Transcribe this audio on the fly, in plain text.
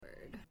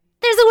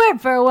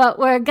word for what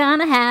we're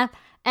gonna have.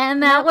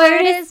 And that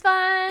word is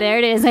fun. There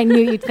it is. I knew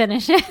you'd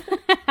finish it.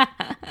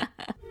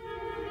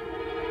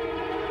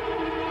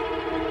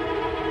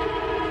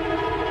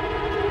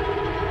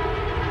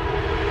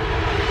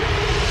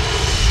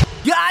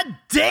 God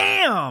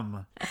damn!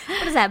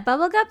 What is that,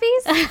 Bubble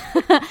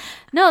Guppies?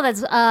 No,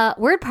 that's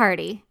Word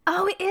Party.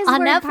 Oh, it is on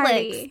Word Netflix.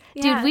 Party.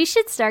 Dude, we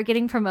should start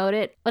getting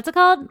promoted. What's it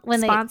called?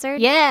 Sponsored?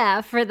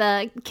 Yeah, for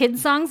the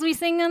kids songs we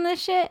sing on this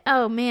shit.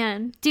 Oh,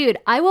 man. Dude,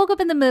 I woke up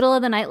in the middle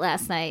of the night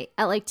last night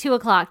at like 2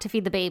 o'clock to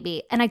feed the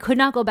baby, and I could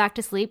not go back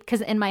to sleep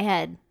because in my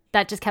head,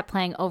 that just kept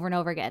playing over and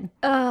over again.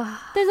 Ugh.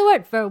 There's a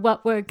word for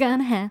what we're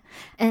gonna have,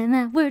 and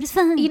that word is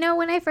fun. You know,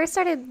 when I first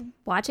started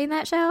watching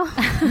that show,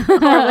 or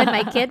when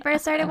my kid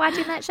first started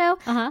watching that show,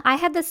 I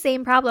had the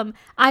same problem.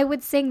 I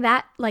would sing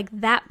that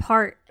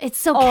part. It's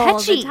so all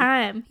catchy. the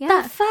time.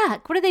 Yeah. The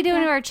fuck? What are they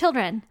doing to our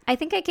children? I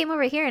think I came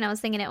over here and I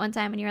was singing it one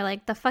time and you were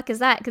like, the fuck is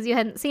that? Because you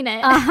hadn't seen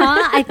it.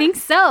 I think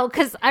so.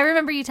 Because I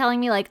remember you telling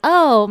me like,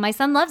 oh, my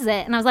son loves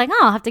it. And I was like, oh,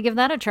 I'll have to give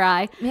that a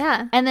try.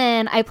 Yeah. And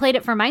then I played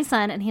it for my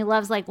son and he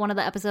loves like one of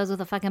the episodes with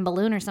a fucking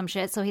balloon or some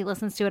shit. So he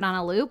listens to it on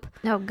a loop.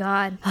 Oh,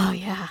 God. Oh,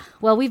 yeah.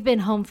 Well, we've been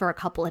home for a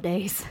couple of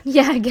days.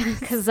 Yeah, I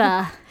guess.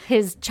 Because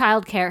his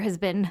childcare has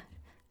been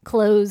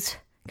closed.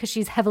 Because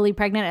she's heavily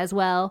pregnant as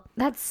well.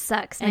 That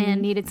sucks, man.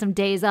 And needed some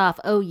days off.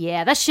 Oh,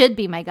 yeah. That should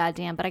be my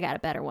goddamn, but I got a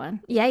better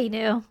one. Yeah, you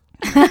do.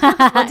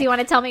 Well, do you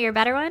want to tell me your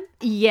better one?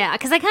 Yeah,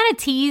 because I kind of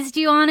teased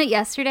you on it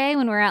yesterday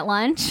when we were at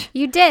lunch.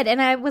 You did.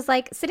 And I was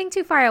like sitting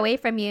too far away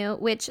from you,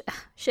 which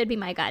should be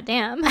my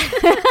goddamn.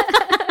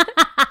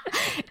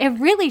 It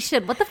really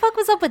should. What the fuck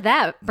was up with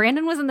that?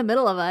 Brandon was in the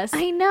middle of us.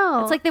 I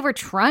know. It's like they were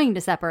trying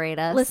to separate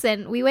us.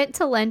 Listen, we went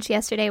to lunch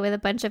yesterday with a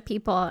bunch of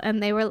people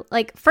and they were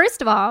like,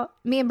 first of all,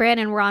 me and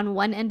Brandon were on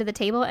one end of the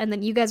table and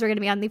then you guys were going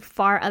to be on the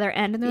far other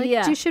end. And they're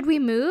like, should we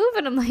move?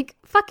 And I'm like,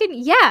 fucking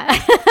yeah.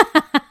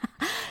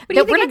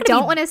 What do you think? I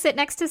don't want to sit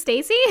next to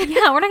Stacy?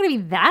 Yeah, we're not going to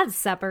be that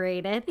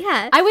separated.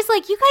 Yeah. I was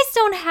like, you guys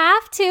don't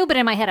have to. But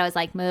in my head, I was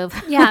like, move.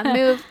 Yeah,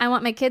 move. I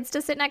want my kids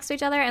to sit next to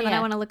each other and then I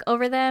want to look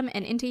over them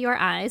and into your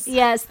eyes.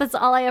 Yes, that's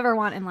all I ever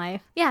want in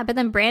life. Yeah, but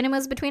then Brandon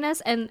was between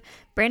us and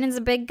Brandon's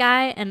a big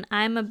guy and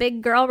I'm a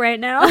big girl right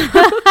now.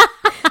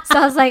 So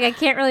I was like, I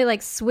can't really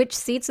like switch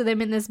seats with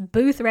him in this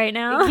booth right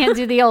now. You can't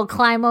do the old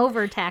climb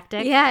over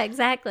tactic. Yeah,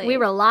 exactly. We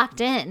were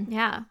locked in.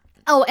 Yeah.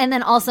 Oh, and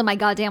then also my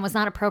goddamn was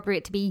not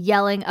appropriate to be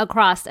yelling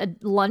across a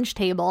lunch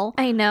table.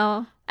 I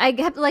know. I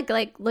kept like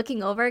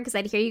looking over because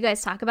I'd hear you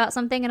guys talk about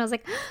something and I was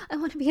like, I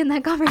want to be in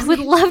that conversation. I would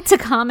love to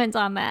comment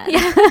on that.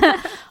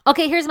 Yeah.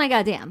 Okay, here's my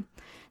goddamn.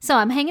 So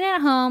I'm hanging at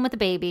home with the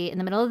baby in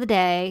the middle of the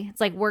day. It's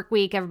like work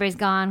week. Everybody's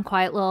gone.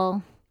 Quiet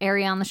little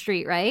area on the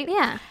street, right?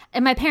 Yeah.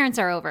 And my parents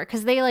are over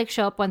because they like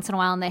show up once in a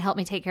while and they help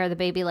me take care of the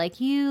baby.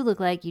 Like, you look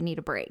like you need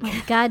a break.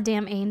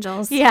 Goddamn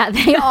angels. Yeah,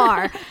 they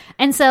are.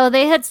 And so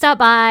they had stopped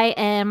by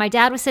and my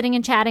dad was sitting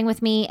and chatting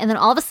with me. And then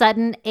all of a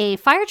sudden a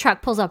fire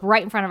truck pulls up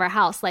right in front of our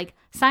house. Like,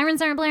 sirens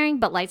aren't blaring,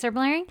 but lights are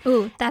blaring.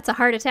 Ooh, that's a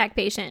heart attack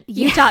patient.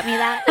 You taught me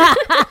that.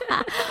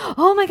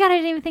 Oh my God, I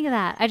didn't even think of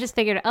that. I just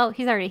figured, oh,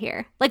 he's already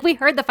here. Like, we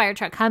heard the fire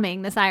truck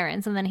coming, the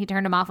sirens, and then he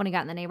turned them off when he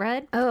got in the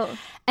neighborhood. Oh.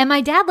 And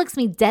my dad looks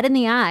me dead in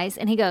the eyes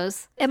and he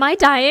goes, am I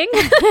dying?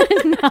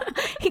 No.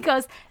 He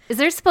goes, is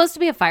there supposed to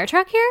be a fire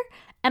truck here?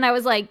 And I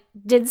was like,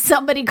 did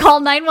somebody call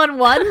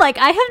 911? Like,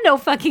 I have no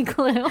fucking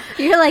clue.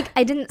 You're like,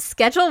 I didn't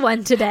schedule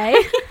one today.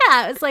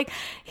 Yeah, it was like,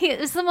 it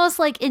was the most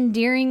like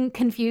endearing,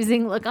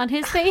 confusing look on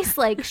his face.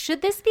 Like,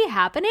 should this be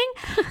happening?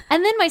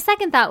 And then my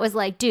second thought was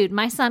like, dude,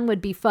 my son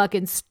would be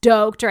fucking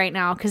stoked right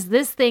now because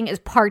this thing is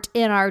parked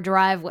in our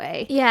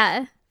driveway.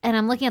 Yeah. And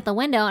I'm looking at the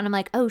window and I'm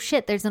like, oh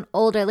shit, there's an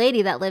older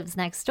lady that lives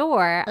next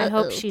door. I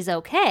hope she's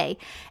okay.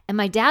 And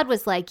my dad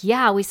was like,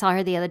 yeah, we saw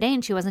her the other day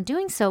and she wasn't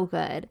doing so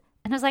good.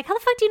 And I was like, how the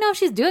fuck do you know if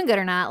she's doing good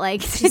or not?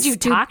 Like, did you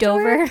talk to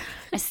her?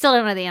 I still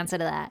don't know the answer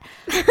to that.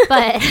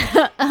 But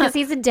because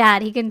he's a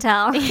dad, he can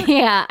tell.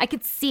 Yeah, I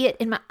could see it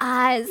in my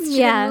eyes. She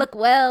didn't look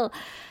well.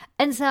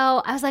 And so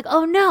I was like,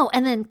 oh no.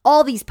 And then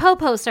all these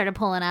popos started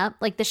pulling up,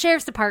 like the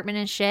sheriff's department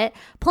and shit,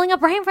 pulling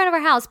up right in front of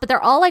our house. But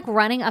they're all like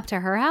running up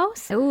to her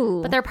house.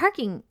 Ooh. But they're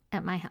parking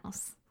at my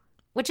house,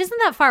 which isn't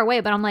that far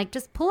away. But I'm like,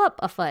 just pull up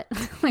a foot.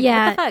 Like,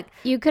 yeah. what the fuck?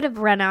 You could have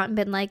run out and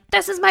been like,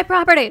 this is my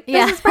property.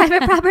 This is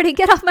private property.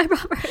 Get off my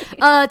property.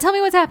 Tell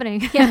me what's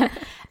happening. Yeah.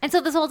 And so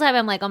this whole time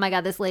I'm like, oh my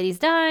God, this lady's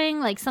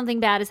dying. Like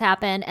something bad has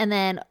happened. And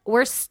then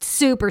we're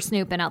super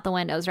snooping out the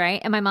windows, right?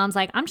 And my mom's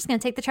like, I'm just going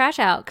to take the trash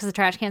out because the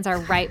trash cans are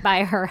right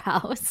by her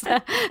house.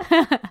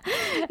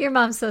 Your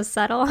mom's so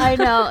subtle. I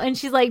know. And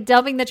she's like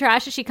dumping the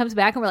trash and she comes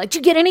back and we're like, did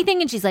you get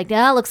anything? And she's like,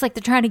 yeah, looks like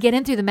they're trying to get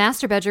in through the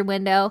master bedroom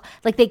window.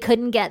 Like they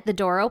couldn't get the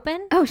door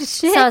open. Oh,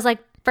 shit. So I was like,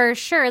 for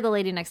sure the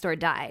lady next door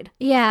died.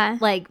 Yeah.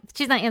 Like,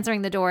 she's not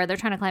answering the door. They're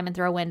trying to climb in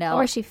through a window.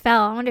 Or she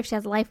fell. I wonder if she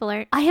has life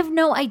alert. I have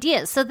no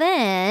idea. So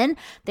then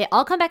they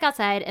all come back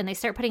outside and they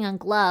start putting on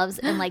gloves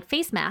and like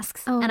face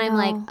masks. And I'm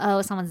like,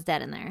 oh, someone's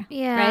dead in there.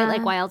 Yeah. Right?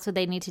 Like, why else would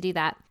they need to do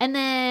that? And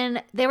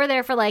then they were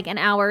there for like an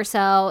hour or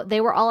so.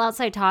 They were all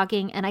outside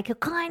talking and I could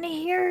kind of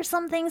hear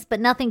some things, but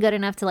nothing good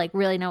enough to like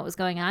really know what was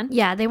going on.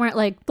 Yeah, they weren't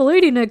like, the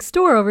lady next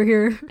door over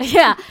here.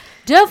 Yeah.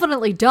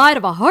 Definitely died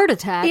of a heart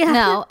attack. Yeah.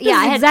 No. Yeah,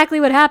 I had exactly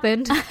what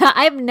happened.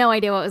 I have no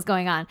idea what was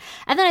going on.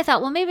 And then I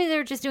thought, well, maybe they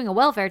were just doing a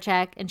welfare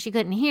check and she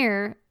couldn't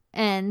hear.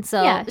 And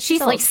so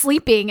she's like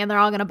sleeping and they're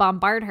all going to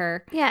bombard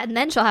her. Yeah, and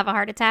then she'll have a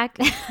heart attack.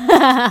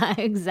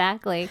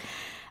 Exactly.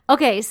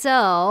 Okay,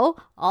 so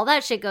all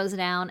that shit goes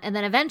down. And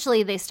then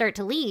eventually they start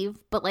to leave,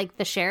 but like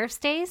the sheriff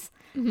stays.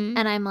 Mm-hmm.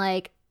 And I'm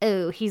like,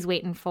 oh, he's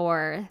waiting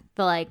for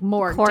the like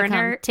morgue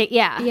coroner to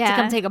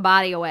come take a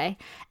body away.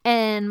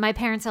 And my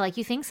parents are like,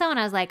 you think so? And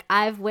I was like,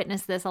 I've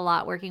witnessed this a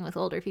lot working with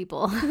older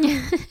people.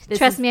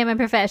 Trust me, I'm a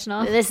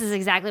professional. This is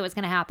exactly what's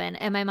going to happen.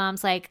 And my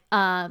mom's like,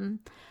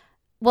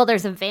 well,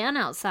 there's a van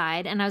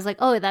outside. And I was like,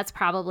 oh, that's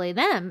probably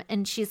them.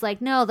 And she's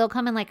like, no, they'll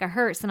come in like a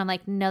hearse. And I'm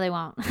like, no, they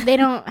won't. They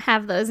don't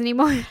have those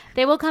anymore.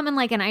 They will come in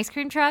like an ice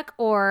cream truck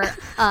or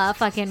a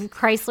fucking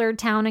Chrysler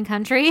Town and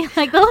Country.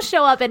 Like, they'll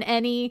show up in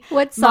any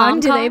What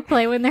song do they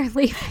play when they're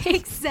leaving?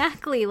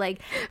 Exactly.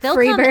 Like, they'll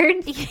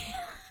Freebird?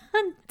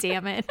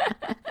 Damn it.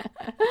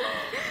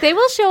 They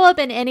will show up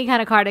in any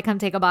kind of car to come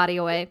take a body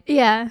away.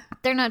 Yeah.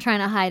 They're not trying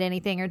to hide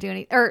anything or do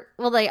anything. Or,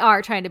 well, they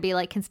are trying to be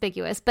like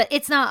conspicuous, but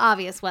it's not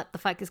obvious what the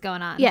fuck is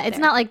going on. Yeah, it's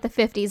not like the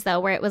 50s though,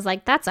 where it was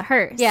like, that's a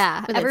hearse.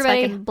 Yeah. With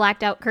everybody fucking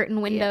blacked out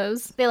curtain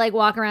windows. Yeah. They like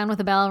walk around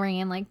with a bell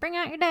ringing, like, bring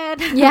out your dad.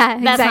 Yeah,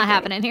 That's not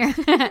happening here.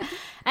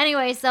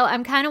 Anyway, so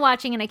I'm kind of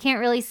watching and I can't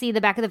really see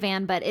the back of the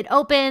van, but it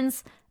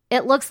opens.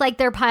 It looks like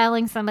they're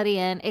piling somebody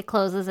in. It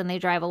closes and they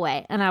drive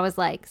away. And I was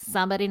like,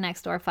 somebody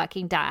next door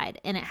fucking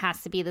died. And it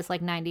has to be this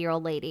like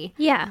 90-year-old lady.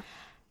 Yeah.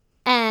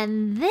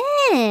 And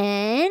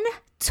then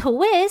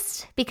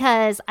twist,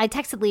 because I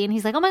texted Lee and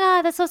he's like, oh my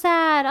God, that's so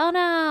sad. Oh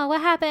no,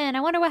 what happened? I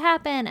wonder what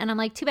happened. And I'm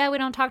like, too bad we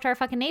don't talk to our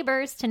fucking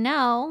neighbors to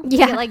know.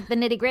 Yeah. To get, like the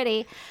nitty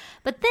gritty.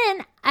 But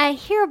then I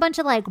hear a bunch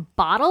of like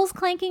bottles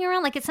clanking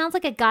around. Like it sounds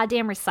like a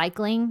goddamn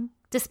recycling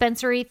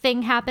dispensary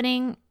thing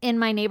happening in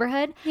my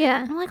neighborhood.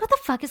 Yeah. And I'm like, what the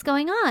fuck is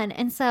going on?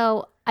 And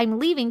so I'm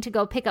leaving to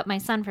go pick up my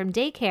son from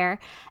daycare.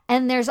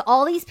 And there's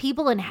all these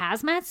people in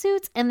hazmat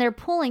suits and they're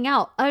pulling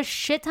out a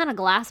shit ton of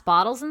glass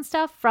bottles and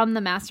stuff from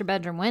the master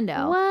bedroom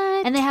window.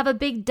 What? And they have a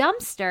big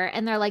dumpster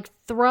and they're like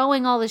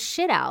throwing all this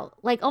shit out.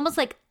 Like almost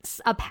like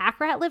a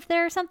pack rat lived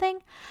there or something.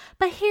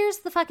 But here's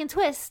the fucking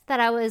twist that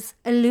I was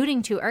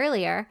alluding to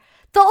earlier.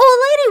 The old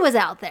lady was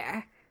out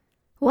there.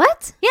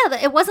 What? Yeah,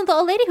 it wasn't the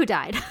old lady who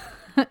died.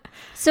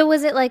 So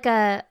was it like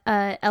a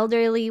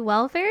elderly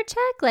welfare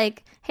check?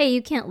 Like, hey,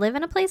 you can't live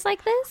in a place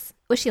like this?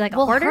 Was she like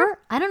a hoarder?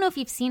 I don't know if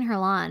you've seen her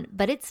lawn,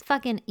 but it's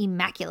fucking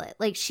immaculate.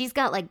 Like she's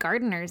got like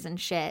gardeners and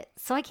shit.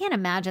 So I can't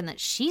imagine that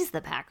she's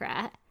the pack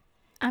rat.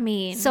 I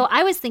mean, so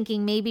I was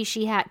thinking maybe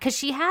she had, because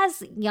she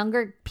has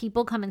younger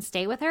people come and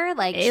stay with her.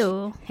 Like,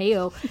 ew.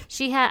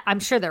 She had, I'm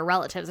sure they're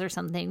relatives or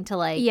something to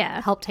like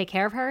help take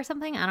care of her or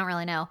something. I don't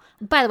really know.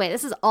 By the way,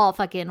 this is all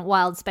fucking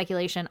wild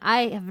speculation.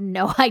 I have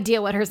no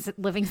idea what her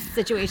living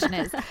situation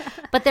is.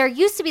 But there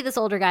used to be this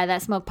older guy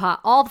that smoked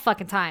pot all the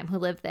fucking time who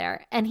lived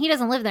there. And he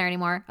doesn't live there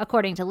anymore,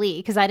 according to Lee,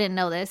 because I didn't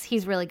know this.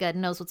 He's really good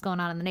and knows what's going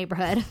on in the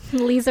neighborhood.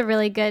 Lee's a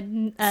really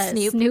good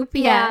Snoop.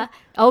 Yeah.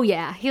 Oh,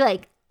 yeah. He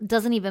like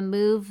doesn't even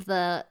move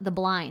the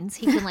blinds.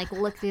 He can like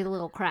look through the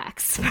little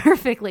cracks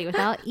perfectly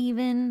without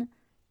even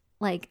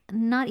like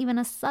not even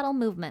a subtle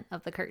movement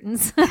of the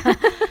curtains.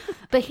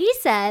 But he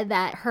said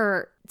that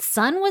her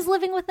son was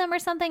living with them or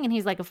something, and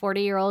he's like a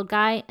 40-year-old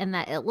guy, and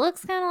that it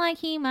looks kind of like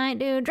he might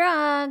do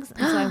drugs.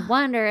 And so I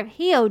wonder if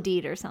he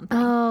OD'd or something.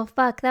 Oh,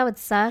 fuck. That would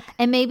suck.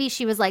 And maybe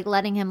she was like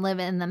letting him live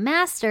in the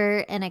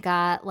master and it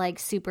got like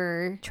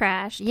super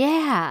trashed.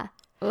 Yeah.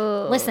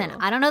 Ugh. Listen,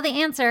 I don't know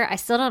the answer. I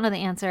still don't know the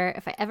answer.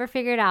 If I ever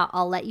figure it out,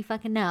 I'll let you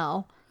fucking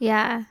know.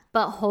 Yeah.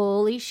 But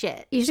holy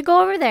shit. You should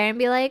go over there and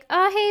be like,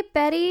 oh, hey,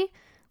 Betty.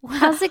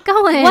 How's it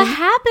going? What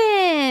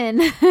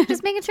happened?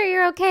 Just making sure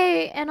you're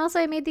okay. And also,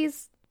 I made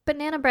these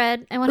banana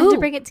bread. I wanted to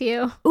bring it to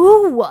you.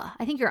 Ooh,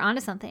 I think you're onto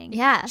something.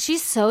 Yeah.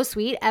 She's so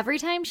sweet. Every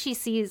time she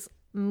sees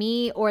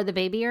me or the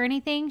baby or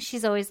anything,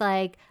 she's always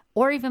like,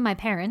 or even my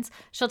parents,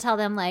 she'll tell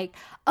them like,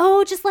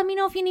 oh, just let me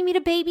know if you need me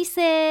to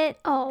babysit.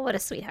 Oh, what a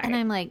sweetheart. And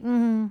I'm like,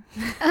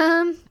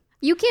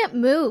 you can't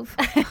move.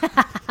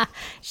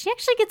 She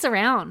actually gets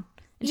around.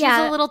 She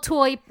has a little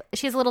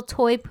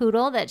toy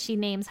poodle that she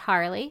names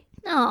Harley.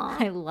 Oh,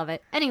 I love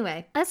it.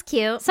 Anyway, that's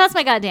cute. So that's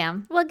my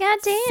goddamn. Well,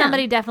 goddamn.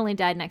 Somebody definitely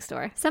died next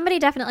door. Somebody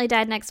definitely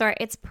died next door.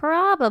 It's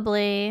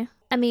probably,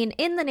 I mean,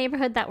 in the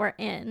neighborhood that we're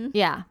in.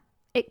 Yeah.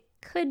 It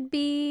could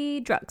be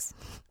drugs.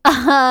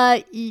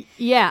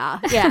 Yeah,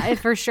 it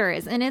for sure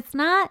is. And it's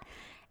not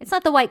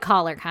the white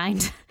collar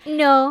kind.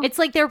 No. It's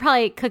like they were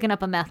probably cooking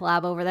up a meth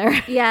lab over there.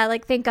 Yeah,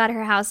 like thank God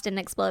her house didn't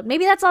explode.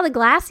 Maybe that's all the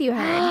glass you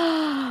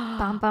heard.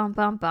 Bum, bum,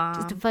 bum, bum.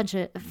 Just a bunch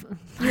of...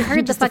 You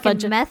heard the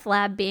fucking meth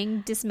lab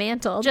being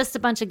dismantled. Just a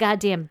bunch of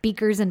goddamn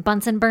beakers and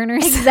Bunsen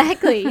burners.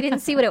 Exactly. You didn't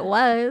see what it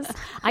was.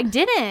 I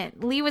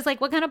didn't. Lee was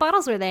like, what kind of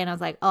bottles were they? And I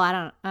was like, oh, I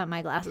don't...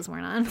 my glasses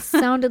weren't on.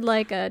 Sounded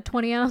like a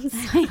 20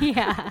 ounce.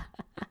 Yeah.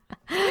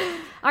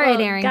 All right,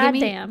 Erin,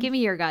 goddamn. give me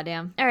your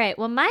goddamn. All right.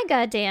 Well, my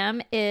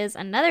goddamn is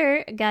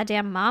another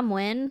goddamn mom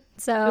win.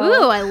 So,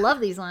 ooh, I love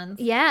these ones.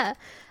 Yeah.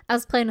 I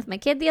was playing with my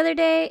kid the other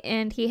day,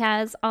 and he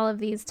has all of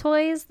these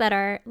toys that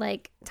are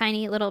like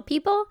tiny little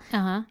people.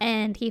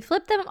 And he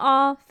flipped them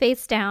all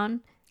face down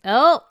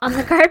on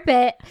the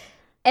carpet.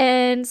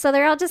 And so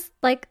they're all just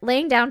like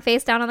laying down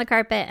face down on the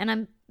carpet, and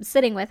I'm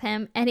sitting with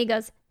him, and he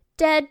goes,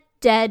 dead,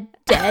 dead,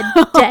 dead,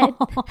 dead,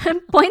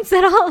 and points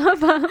at all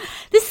of them.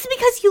 This is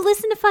because you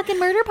listen to fucking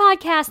murder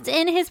podcasts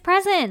in his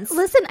presence.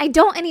 Listen, I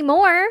don't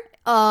anymore.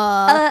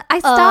 I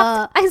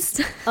stopped.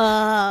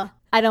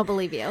 I don't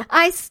believe you.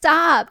 I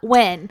stopped.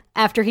 When?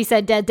 After he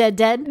said dead, dead,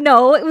 dead?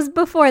 No, it was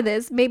before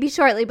this. Maybe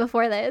shortly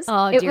before this.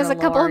 Oh, it was a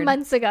couple of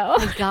months ago.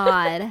 Oh, my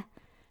God.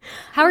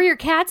 How are your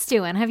cats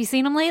doing? Have you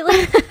seen them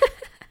lately?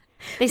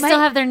 They still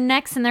have their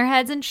necks and their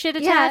heads and shit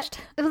attached?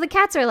 Yeah. Well, the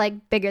cats are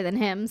like bigger than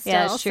him still.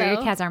 Yeah, sure. So.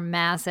 Your cats are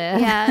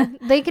massive. Yeah,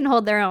 they can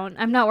hold their own.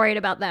 I'm not worried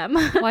about them.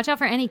 Watch out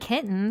for any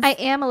kittens. I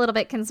am a little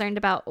bit concerned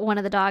about one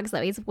of the dogs,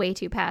 though. He's way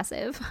too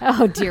passive.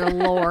 Oh, dear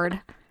Lord.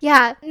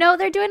 Yeah. No,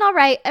 they're doing all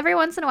right. Every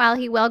once in a while,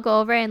 he will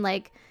go over and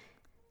like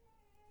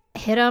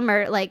hit him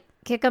or like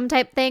kick him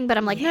type thing. But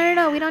I'm like,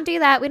 no, we don't do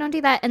that. We don't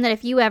do that. And then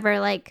if you ever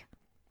like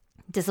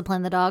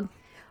discipline the dog.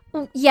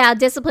 Yeah,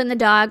 discipline the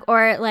dog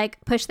or like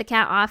push the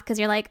cat off because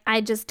you're like,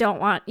 I just don't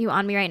want you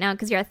on me right now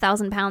because you're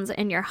 1,000 pounds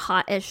and you're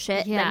hot as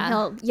shit. Yeah. Then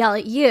he'll yell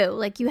at you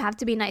like, you have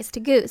to be nice to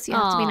Goose. You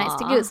have to be nice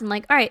to Goose. I'm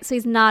like, all right, so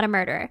he's not a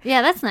murderer.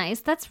 Yeah, that's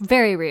nice. That's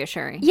very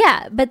reassuring.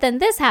 Yeah, but then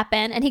this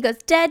happened and he goes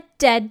dead,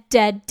 dead,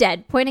 dead,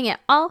 dead, pointing at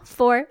all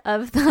 4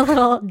 of the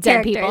little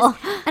dead people.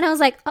 And I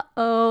was like,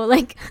 uh-oh,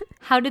 like...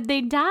 How did they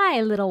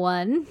die, little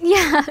one?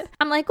 Yeah.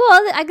 I'm like,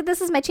 well,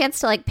 this is my chance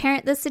to like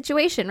parent this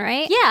situation,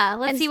 right? Yeah,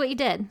 let's see what you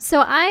did.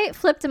 So I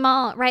flipped them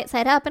all right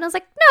side up and I was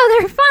like, no,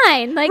 they're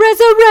fine. Like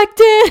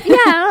resurrected. Yeah.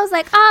 And I was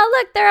like, oh,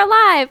 look, they're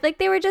alive. Like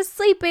they were just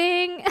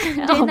sleeping.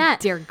 Doing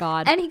that. Dear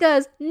God. And he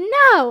goes,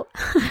 no.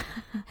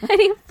 And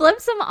he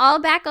flips them all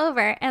back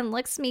over and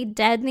looks me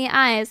dead in the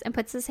eyes and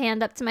puts his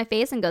hand up to my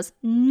face and goes,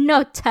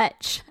 no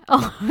touch.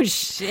 Oh,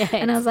 shit.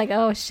 And I was like,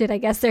 oh, shit, I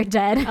guess they're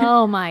dead.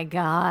 Oh, my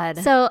God.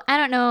 So I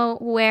don't know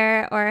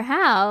where or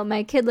how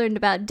my kid learned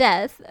about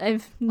death. I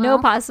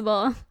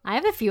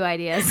have a few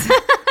ideas.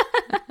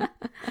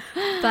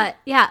 But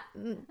yeah,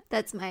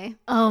 that's my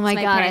God,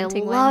 I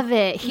love win.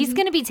 it. He's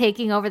going to be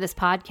taking over this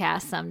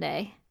podcast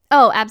someday.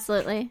 Oh,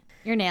 absolutely.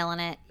 You're nailing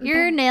it.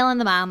 You're nailing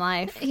the mom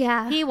life.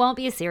 Yeah. He won't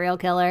be a serial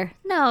killer.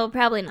 No,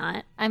 probably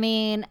not. I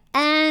mean,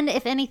 and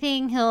if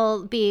anything,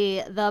 he'll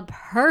be the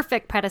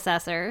perfect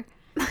predecessor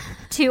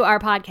to our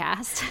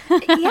podcast.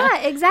 Yeah,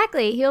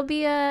 exactly. He'll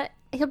be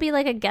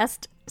like a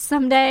guest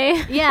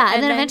someday. Yeah,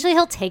 and then eventually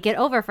he'll take it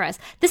over for us.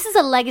 This is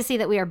a legacy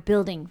that we are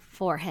building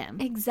for him.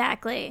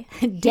 Exactly.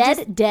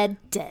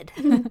 Dead.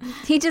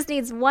 He just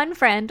needs one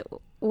friend,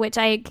 which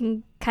I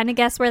can kind of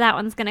guess where that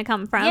one's going to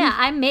come from. Yeah,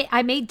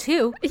 I made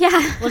 2. Yeah.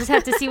 We'll just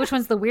have to see which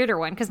one's the weirder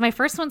one, because my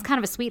first one's kind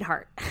of a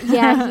sweetheart.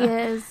 Yeah, he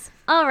is.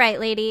 All right,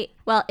 lady.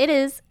 Well, it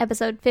is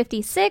episode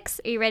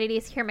 56. Are you ready to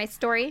hear my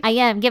story? I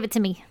am. Give it to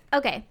me.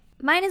 Okay.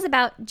 Mine is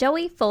about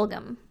Joey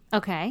Fulgham.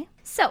 Okay.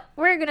 So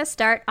we're going to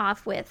start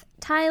off with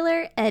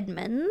Tyler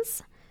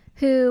Edmonds,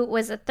 who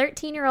was a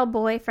 13-year-old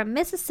boy from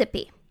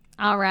Mississippi.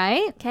 All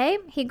right. Okay.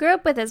 He grew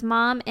up with his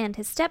mom and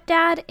his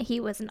stepdad. He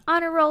was an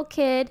honor roll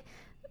kid,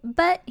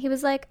 but he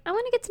was like, I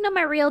want to get to know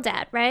my real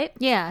dad, right?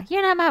 Yeah.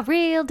 You're not my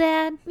real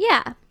dad.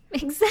 Yeah,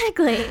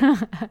 exactly.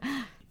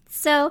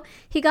 So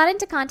he got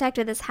into contact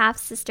with his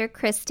half-sister,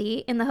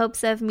 Christy, in the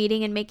hopes of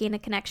meeting and making a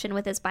connection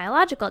with his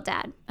biological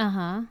dad.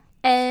 Uh-huh.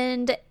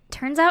 And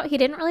turns out he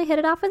didn't really hit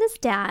it off with his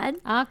dad.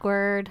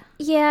 Awkward.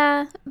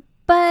 Yeah,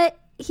 but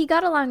he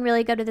got along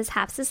really good with his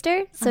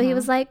half-sister. So he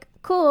was like,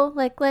 cool,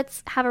 like,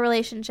 let's have a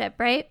relationship,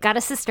 right? Got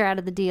a sister out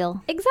of the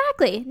deal.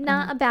 Exactly.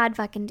 Not a bad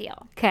fucking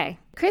deal. Okay.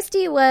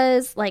 Christy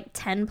was like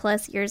 10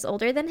 plus years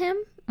older than him.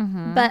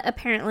 But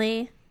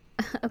apparently,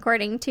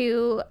 according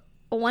to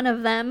one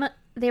of them,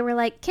 they were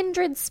like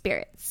kindred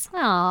spirits.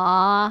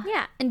 Aww.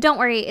 Yeah. And don't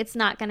worry, it's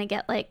not going to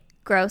get like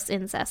gross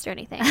incest or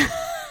anything.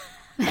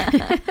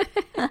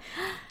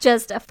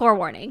 Just a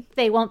forewarning.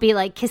 They won't be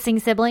like kissing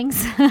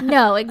siblings.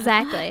 No,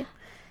 exactly.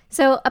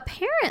 So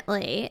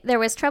apparently there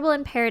was trouble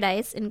in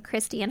paradise in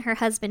Christy and her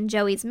husband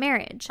Joey's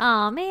marriage.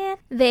 Oh man.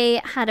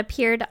 They had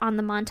appeared on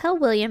the Montel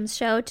Williams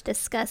show to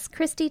discuss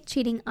Christy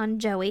cheating on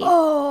Joey.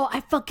 Oh,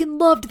 I fucking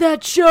loved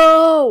that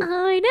show.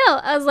 I know.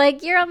 I was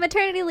like, you're on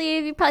maternity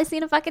leave. You've probably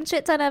seen a fucking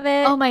shit ton of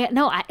it. Oh my God.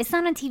 No, it's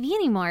not on TV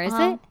anymore, is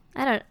it?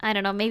 I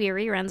don't know, maybe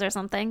reruns or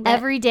something. But...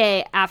 Every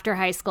day after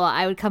high school,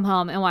 I would come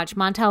home and watch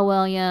Montel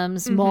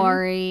Williams,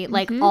 Maury,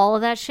 like all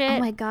of that shit. Oh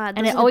my God,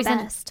 and those it are always the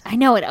best. I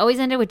know, it always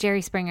ended with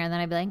Jerry Springer, and then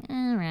I'd be like,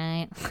 all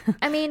right.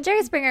 I mean,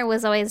 Jerry Springer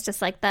was always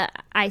just like the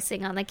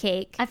icing on the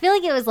cake. I feel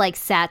like it was like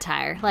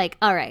satire. Like,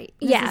 all right,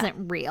 this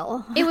isn't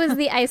real. It was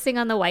the icing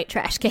on the white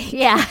trash cake.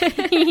 Yeah.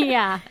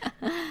 Yeah.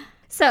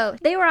 So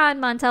they were on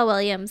Montel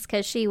Williams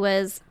because she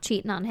was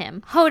cheating on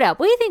him. Hold up.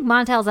 What do you think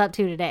Montel's up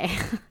to today?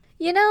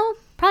 You know,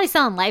 probably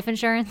selling life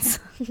insurance.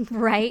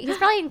 Right? He's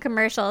probably in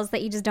commercials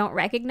that you just don't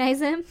recognize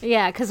him.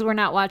 Yeah, because we're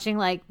not watching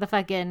like the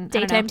fucking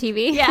daytime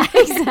TV. Yeah,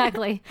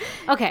 exactly.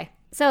 Okay.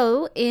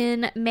 So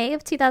in May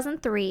of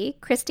 2003,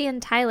 Christy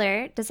and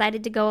Tyler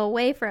decided to go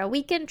away for a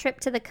weekend trip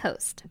to the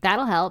coast.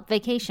 That'll help.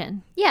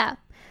 Vacation. Yeah.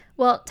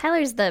 Well,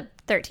 Tyler's the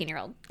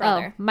 13-year-old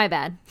brother. Oh, my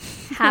bad.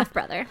 Half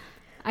brother.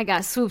 I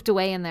got swooped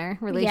away in their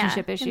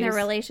relationship issues. In their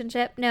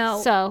relationship. No.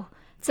 So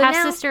half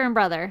sister and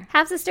brother.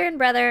 Half sister and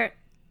brother,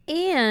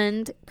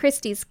 and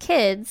Christy's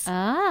kids.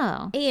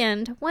 Oh.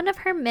 And one of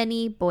her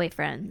many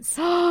boyfriends.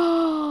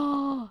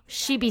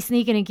 She be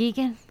sneaking and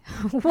geeking?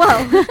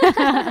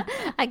 Whoa.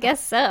 I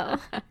guess so.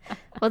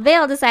 Well, they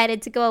all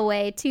decided to go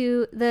away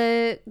to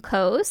the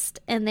coast,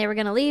 and they were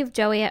going to leave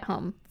Joey at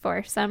home.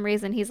 For some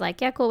reason, he's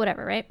like, yeah, cool,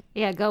 whatever, right?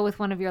 Yeah, go with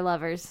one of your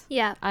lovers.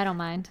 Yeah. I don't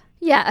mind.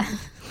 Yeah.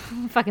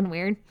 Fucking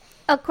weird.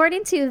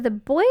 According to the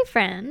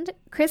boyfriend,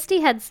 Christy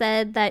had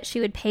said that she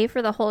would pay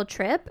for the whole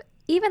trip,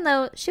 even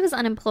though she was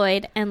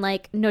unemployed and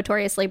like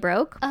notoriously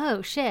broke.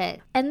 Oh, shit.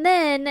 And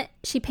then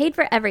she paid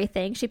for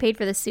everything. She paid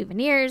for the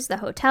souvenirs, the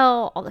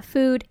hotel, all the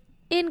food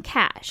in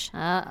cash.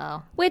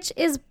 Uh-oh. Which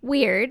is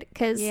weird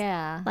because,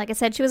 like I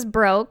said, she was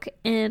broke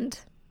and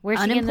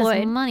where's she getting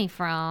this money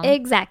from?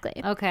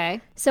 Exactly.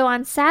 Okay. So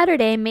on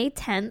Saturday, May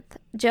 10th,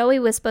 Joey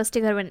was supposed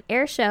to go to an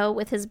air show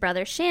with his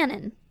brother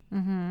Shannon.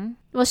 Mm-hmm.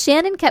 Well,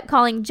 Shannon kept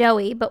calling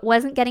Joey but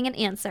wasn't getting an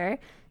answer.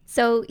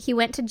 So he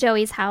went to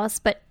Joey's house,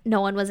 but no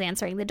one was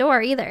answering the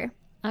door either.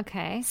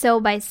 Okay. So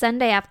by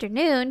Sunday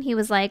afternoon, he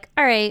was like,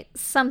 all right,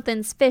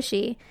 something's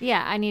fishy.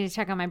 Yeah, I need to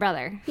check on my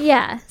brother.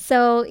 Yeah.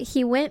 So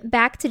he went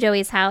back to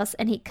Joey's house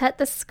and he cut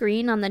the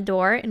screen on the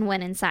door and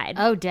went inside.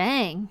 Oh,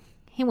 dang.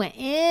 He went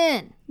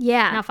in.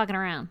 Yeah. Not fucking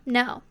around.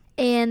 No.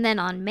 And then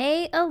on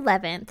May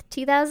 11th,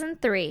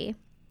 2003,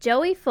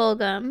 Joey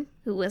Fulgham,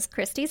 who was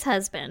Christy's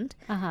husband,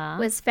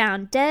 was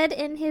found dead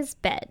in his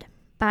bed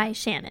by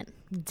Shannon.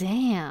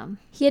 Damn.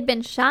 He had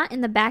been shot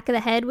in the back of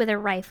the head with a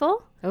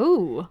rifle.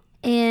 Ooh.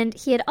 And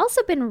he had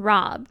also been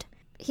robbed.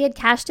 He had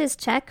cashed his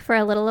check for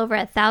a little over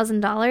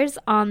 $1,000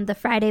 on the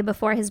Friday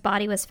before his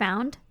body was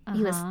found.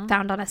 He was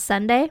found on a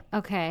Sunday.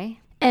 Okay.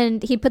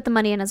 And he put the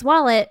money in his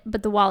wallet,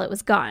 but the wallet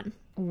was gone.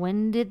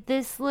 When did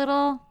this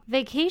little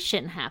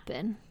vacation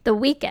happen? The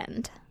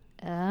weekend.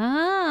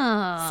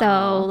 Oh.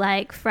 So,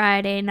 like,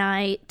 Friday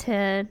night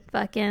to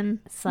fucking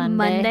Sunday.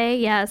 Monday.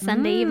 Yeah,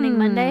 Sunday evening,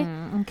 Monday.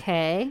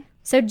 Okay.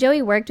 So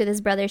Joey worked with his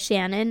brother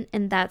Shannon,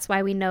 and that's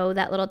why we know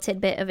that little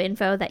tidbit of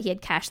info that he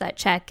had cashed that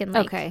check and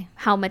like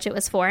how much it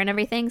was for and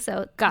everything.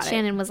 So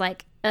Shannon was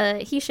like,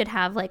 he should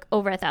have like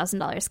over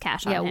 $1,000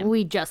 cash on him. Yeah,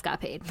 we just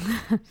got paid.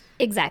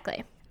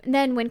 Exactly. And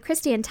then when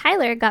Christy and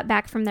Tyler got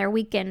back from their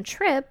weekend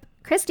trip,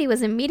 Christy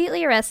was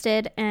immediately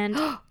arrested, and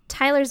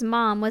Tyler's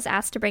mom was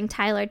asked to bring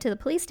Tyler to the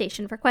police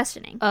station for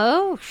questioning.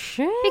 Oh,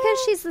 shit. Because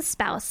she's the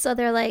spouse. So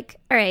they're like,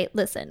 all right,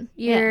 listen,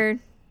 you're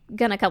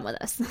gonna come with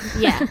us.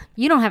 Yeah.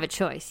 You don't have a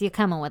choice. You're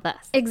coming with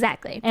us.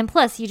 Exactly. And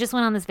plus, you just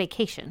went on this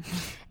vacation.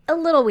 A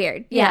little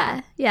weird.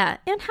 Yeah.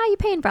 And how you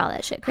paying for all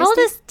that shit, Christy? How old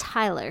is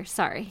Tyler?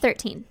 Sorry.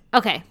 13.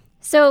 Okay.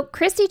 So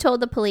Christy told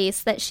the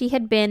police that she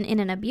had been in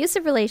an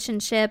abusive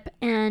relationship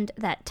and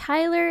that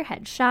Tyler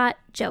had shot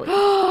Joey.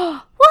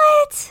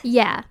 What?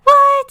 Yeah.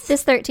 What?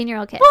 This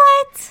 13-year-old kid.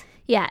 What?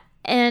 Yeah.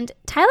 And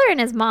Tyler and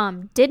his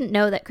mom didn't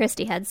know that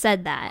Christy had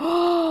said that.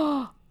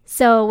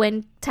 So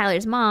when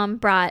Tyler's mom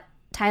brought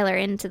Tyler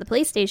into the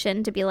police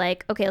station to be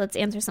like, okay, let's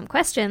answer some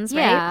questions,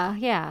 right?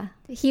 Yeah.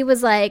 He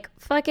was like,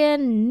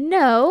 fucking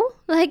no.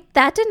 Like,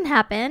 that didn't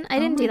happen. I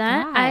didn't do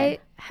that. God. I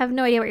have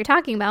no idea what you're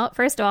talking about,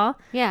 first of all.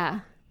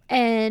 Yeah.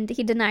 And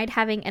he denied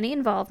having any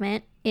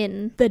involvement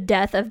in the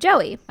death of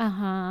Joey.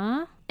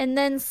 Uh-huh. And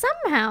then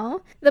somehow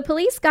the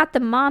police got the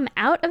mom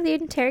out of the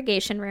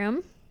interrogation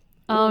room.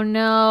 Oh,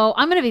 no.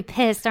 I'm going to be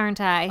pissed,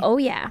 aren't I? Oh,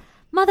 yeah.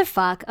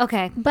 Motherfuck.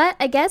 Okay. But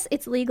I guess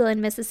it's legal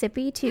in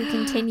Mississippi to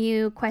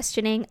continue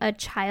questioning a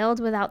child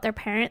without their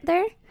parent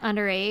there.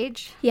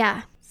 Underage?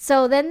 Yeah.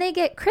 So then they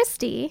get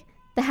Christy,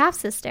 the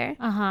half-sister,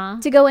 Uh-huh.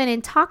 to go in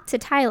and talk to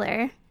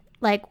Tyler,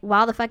 like,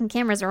 while the fucking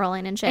cameras are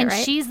rolling and shit, And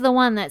right? she's the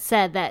one that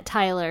said that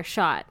Tyler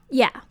shot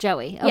Yeah.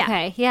 Joey. Yeah.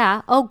 Okay.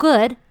 Yeah. Oh,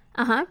 good.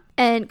 Uh-huh.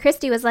 And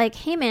Christy was like,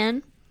 hey,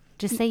 man.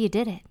 Just say you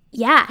did it.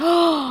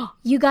 Yeah.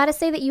 You got to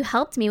say that you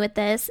helped me with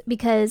this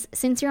because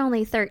since you're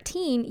only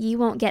 13, you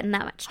won't get in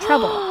that much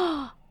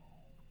trouble.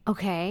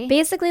 Okay.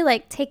 Basically,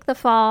 like, take the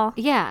fall.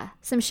 Yeah.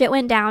 Some shit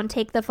went down,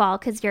 take the fall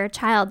because you're a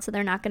child, so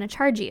they're not going to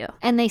charge you.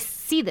 And they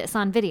see this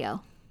on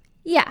video.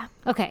 Yeah.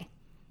 Okay.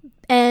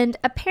 And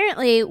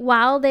apparently,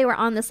 while they were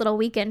on this little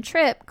weekend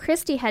trip,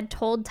 Christy had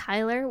told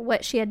Tyler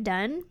what she had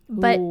done,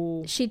 but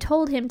she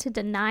told him to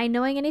deny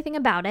knowing anything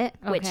about it,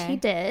 which he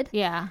did.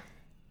 Yeah.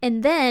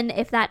 And then,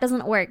 if that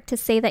doesn't work, to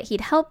say that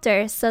he'd helped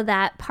her so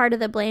that part of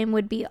the blame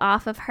would be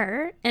off of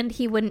her and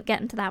he wouldn't get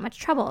into that much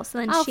trouble. So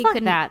then she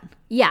couldn't. That.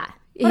 Yeah.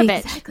 What a bitch.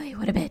 Exactly.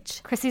 What a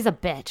bitch. Chrissy's a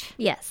bitch.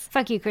 Yes.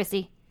 Fuck you,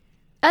 Chrissy.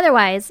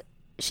 Otherwise,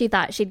 she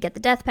thought she'd get the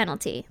death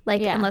penalty,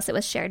 unless it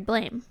was shared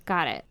blame.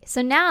 Got it.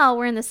 So now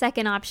we're in the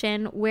second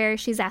option where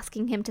she's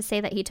asking him to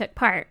say that he took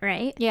part,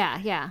 right?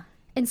 Yeah.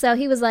 And so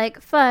he was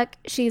like, fuck,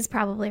 she's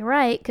probably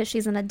right because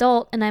she's an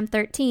adult and I'm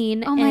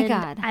 13. Oh my and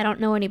God. I don't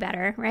know any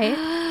better,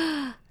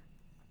 right?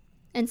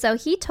 And so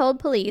he told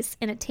police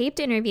in a taped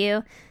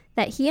interview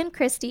that he and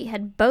Christy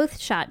had both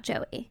shot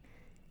Joey.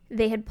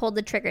 They had pulled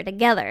the trigger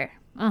together.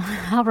 Oh,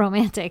 how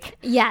romantic.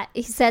 Yeah,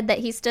 he said that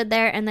he stood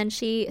there and then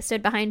she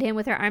stood behind him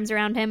with her arms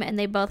around him and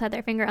they both had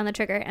their finger on the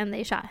trigger and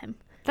they shot him.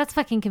 That's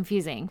fucking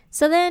confusing.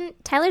 So then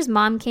Tyler's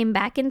mom came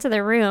back into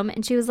the room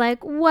and she was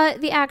like,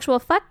 what the actual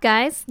fuck,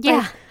 guys? Yeah.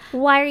 Like,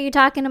 why are you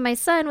talking to my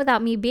son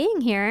without me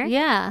being here?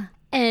 Yeah.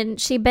 And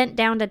she bent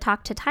down to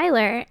talk to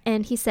Tyler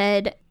and he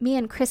said, me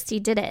and Christy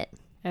did it.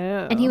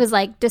 Oh. And he was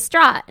like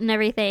distraught and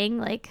everything,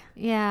 like,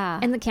 yeah.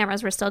 and the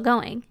cameras were still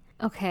going.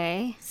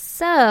 Okay.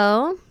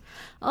 So,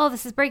 oh,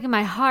 this is breaking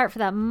my heart for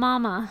that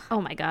mama. oh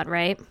my God,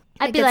 right?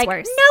 I'd be like,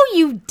 worse. no,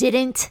 you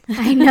didn't.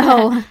 I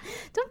know.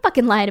 Don't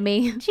fucking lie to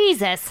me.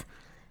 Jesus.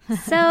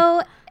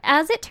 So,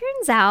 as it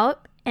turns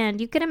out,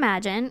 and you can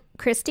imagine,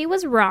 Christy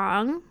was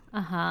wrong.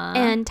 Uh-huh.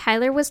 And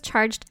Tyler was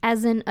charged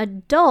as an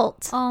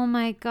adult Oh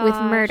my God. with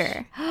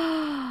murder.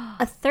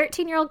 A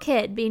 13-year-old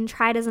kid being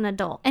tried as an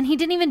adult. And he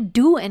didn't even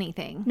do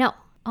anything. No.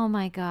 Oh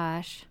my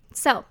gosh.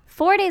 So,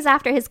 4 days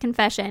after his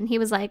confession, he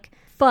was like,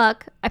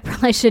 fuck, I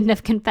probably shouldn't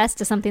have confessed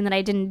to something that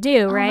I didn't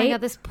do, right? Oh my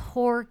God, this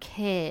poor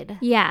kid.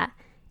 Yeah.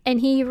 And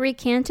he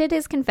recanted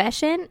his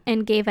confession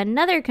and gave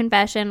another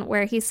confession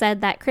where he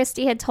said that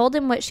Christy had told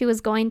him what she was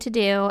going to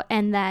do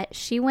and that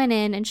she went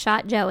in and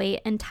shot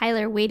Joey and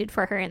Tyler waited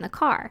for her in the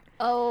car.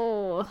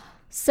 Oh.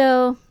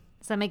 So,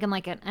 Does that make him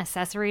like an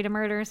accessory to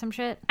murder or some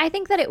shit? I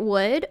think that it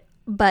would,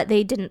 but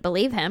they didn't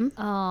believe him.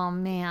 Oh,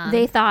 man.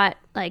 They thought,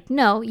 like,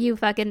 no, you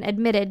fucking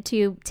admitted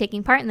to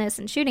taking part in this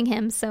and shooting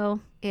him, so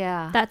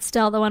Yeah. that's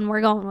still the one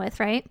we're going with,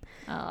 right?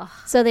 Ugh.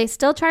 So they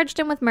still charged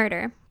him with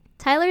murder.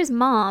 Tyler's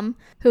mom,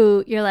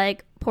 who you're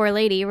like, poor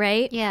lady,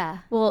 right? Yeah.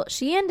 Well,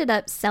 she ended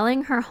up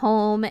selling her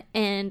home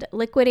and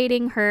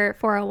liquidating her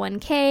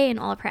 401k and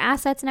all of her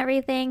assets and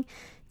everything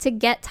to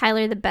get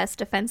Tyler the best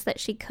defense that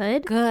she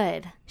could.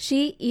 Good.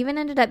 She even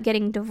ended up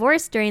getting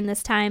divorced during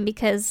this time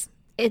because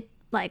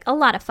a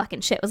lot of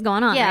fucking shit was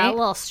going on, Yeah, right? a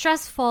little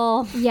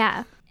stressful.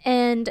 Yeah.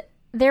 And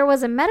there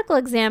was a medical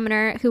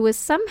examiner who was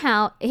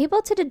somehow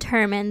able to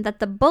determine that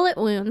the bullet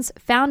wounds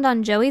found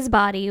on Joey's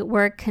body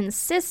were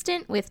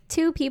consistent with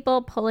two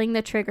people pulling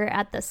the trigger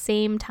at the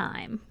same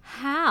time.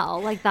 How?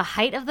 Like the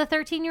height of the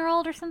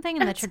 13-year-old or something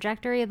and the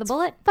trajectory of the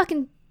bullet?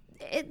 Fucking,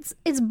 it's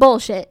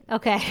bullshit.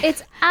 Okay.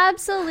 It's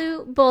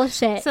absolute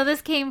bullshit. So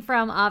this came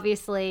from,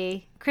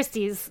 obviously,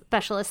 Christy's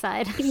specialist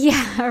side.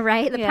 Yeah,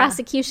 right? The Yeah.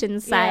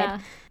 prosecution's side.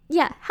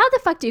 Yeah, how the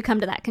fuck do you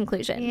come to that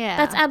conclusion? Yeah.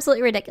 That's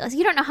absolutely ridiculous.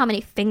 You don't know how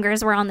many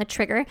fingers were on the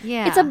trigger.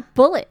 Yeah. It's a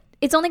bullet.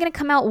 It's only going to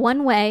come out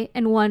one way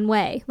and one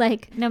way.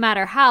 Like, No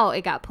matter how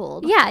it got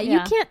pulled. yeah, you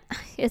can't.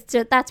 It's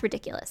just, that's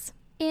ridiculous,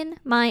 in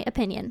my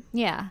opinion.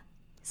 Yeah.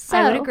 So,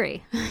 I would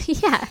agree.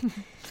 Yeah.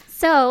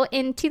 So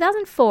in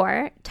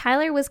 2004,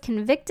 Tyler was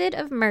convicted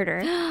of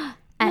murder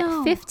at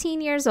No. 15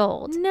 years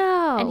old.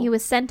 No. And he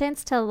was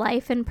sentenced to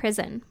life in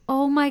prison.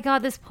 Oh my God,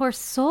 this poor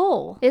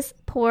soul. This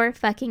poor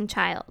fucking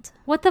child.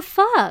 What the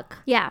fuck?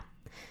 Yeah.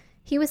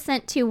 He was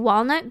sent to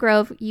Walnut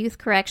Grove Youth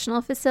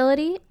Correctional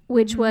Facility,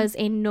 which was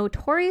a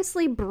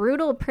notoriously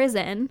brutal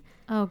prison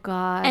Oh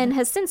God. and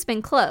has since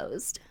been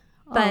closed.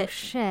 oh But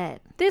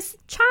shit. this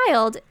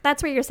child,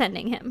 that's where you're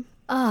sending him.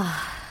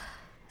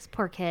 This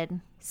poor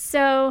kid.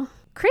 So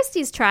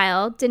Christy's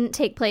trial didn't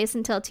take place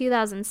until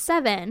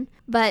 2007,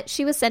 but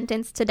she was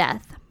sentenced to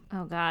death.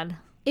 Oh God.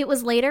 It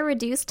was later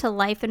reduced to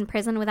life in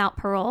prison without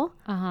parole.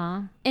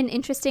 Uh-huh. An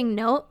interesting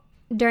note,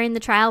 during the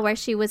trial where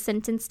she was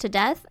sentenced to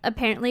death,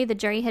 apparently the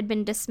jury had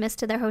been dismissed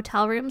to their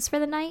hotel rooms for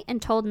the night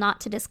and told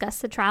not to discuss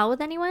the trial with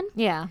anyone.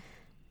 Yeah.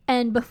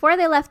 And before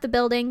they left the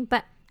building,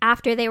 but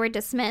after they were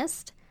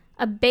dismissed,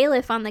 a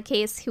bailiff on the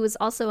case, who was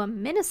also a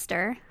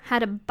minister,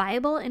 had a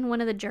Bible in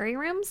one of the jury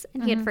rooms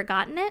and he had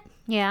forgotten it.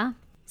 Yeah.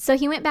 So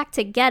he went back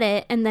to get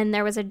it, and then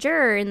there was a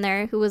juror in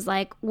there who was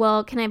like,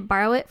 well, can I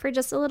borrow it for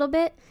just a little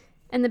bit?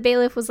 And the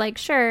bailiff was like,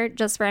 sure,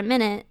 just for a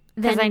minute.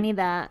 Because I need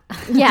that.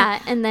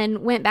 Yeah, and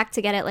then went back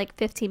to get it like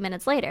 15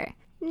 minutes later.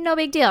 No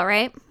big deal,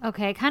 right?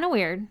 Okay, kind of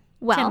weird.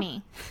 Well, to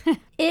me.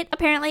 It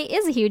apparently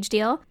is a huge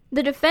deal.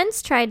 The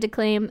defense tried to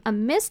claim a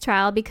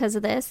mistrial because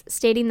of this,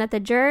 stating that the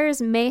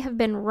jurors may have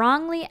been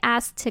wrongly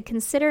asked to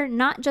consider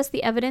not just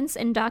the evidence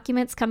and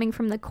documents coming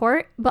from the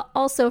court, but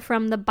also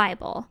from the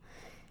Bible.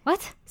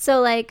 What?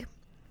 So, like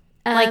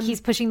he's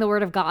pushing the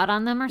word of God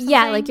on them or something?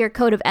 yeah, like your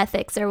code of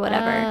ethics or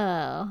whatever.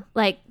 Oh.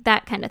 Like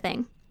that kind of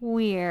thing.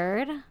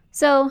 Weird.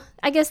 So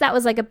I guess that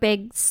was like a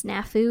big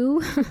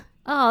snafu.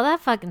 Oh, that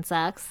fucking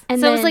sucks.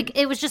 And so then, it was like,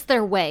 it was just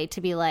their way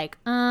to be like,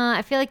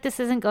 I feel like this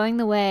isn't going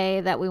the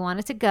way that we want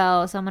it to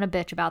go, so I'm going to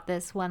bitch about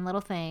this one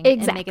little thing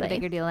and make it a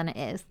bigger deal than it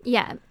is.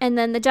 Yeah. And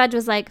then the judge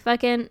was like,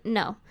 fucking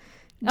no.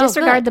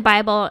 Disregard the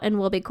Bible and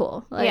we'll be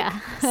cool. Like, yeah.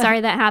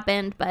 Sorry that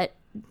happened, but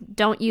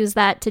don't use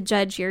that to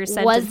judge your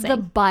sentencing. Was the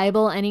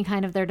Bible any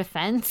kind of their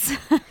defense?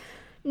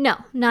 No,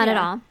 not at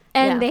all.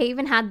 And they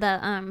even had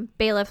the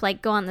bailiff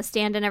like go on the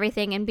stand and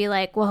everything and be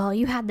like, well,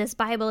 you had this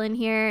Bible in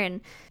here.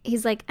 And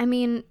he's like, I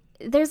mean,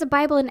 there's a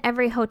Bible in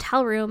every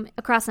hotel room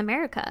across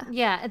America.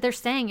 Yeah, they're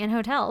staying in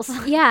hotels.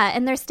 Yeah,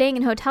 and they're staying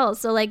in hotels.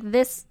 So like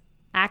this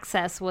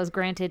access was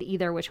granted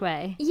either which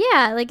way.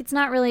 Yeah, like it's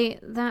not really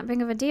that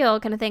big of a deal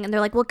kind of thing. And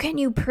they're like, well, can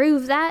you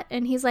prove that?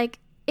 And he's like,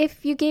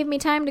 if you gave me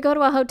time to go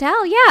to a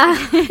hotel,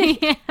 yeah.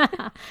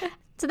 Yeah.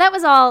 So that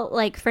was all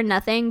like for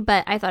nothing,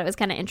 but I thought it was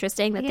kind of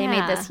interesting that they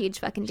made this huge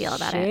fucking deal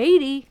about it.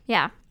 Shady.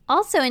 Yeah.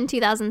 Also in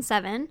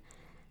 2007,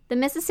 the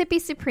Mississippi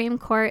Supreme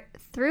Court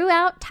threw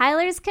out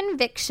Tyler's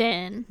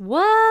conviction.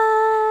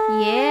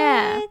 What?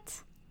 Yeah.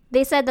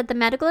 They said that the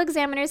medical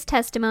examiner's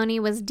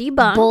testimony was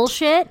debunked.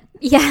 Bullshit?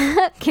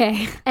 Yeah.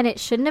 Okay. And it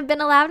shouldn't have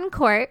been allowed in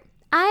court.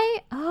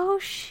 Oh,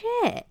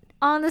 shit.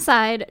 On the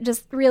side,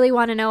 just really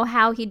want to know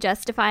how he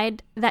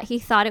justified that he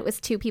thought it was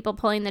two people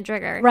pulling the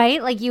trigger.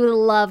 Right? Like you would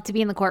love to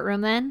be in the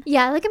courtroom then?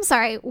 Yeah, like I'm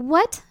sorry.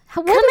 What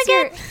is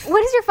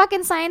your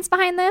fucking science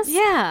behind this?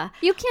 Yeah.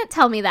 You can't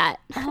tell me that.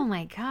 Oh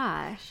my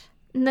gosh.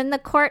 And then the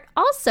court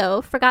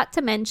also forgot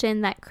to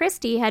mention that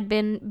Christy had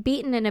been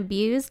beaten and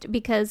abused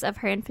because of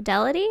her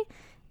infidelity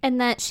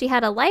and that she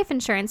had a life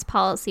insurance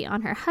policy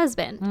on her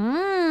husband.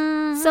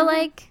 Mm-hmm. So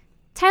like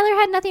Tyler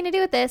had nothing to do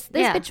with this.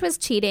 This bitch was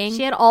cheating.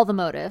 She had all the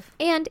motive.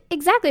 And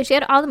exactly, she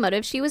had all the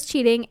motive. She was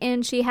cheating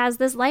and she has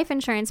this life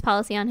insurance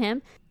policy on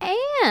him.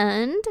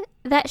 And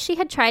that she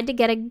had tried to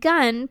get a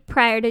gun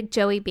prior to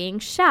Joey being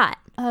shot.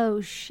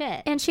 Oh,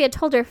 shit. And she had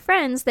told her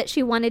friends that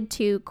she wanted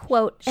to,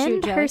 quote,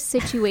 end her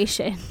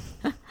situation.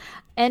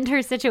 End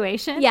her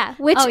situation? Yeah,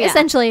 which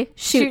essentially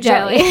shoot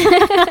Joey.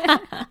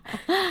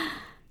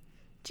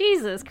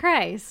 Jesus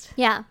Christ.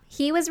 Yeah,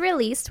 he was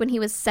released when he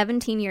was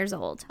 17 years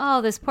old.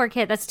 Oh, this poor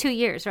kid. That's 2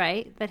 years,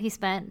 right? That he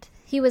spent.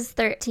 He was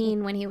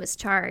 13 when he was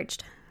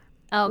charged.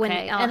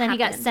 Okay. And then he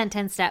got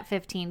sentenced at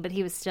 15, but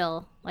he was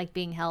still like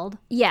being held.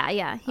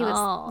 Yeah. He was.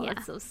 Oh,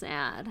 that's so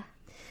sad.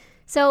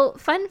 So,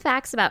 fun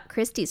facts about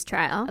Christy's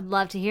trial. I'd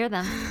love to hear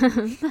them.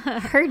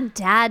 Her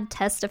dad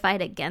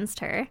testified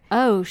against her.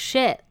 Oh,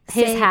 shit.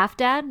 His half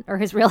dad or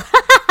his real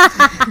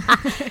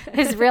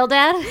his real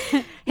dad?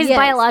 His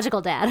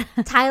biological dad.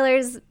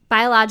 Tyler's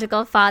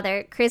biological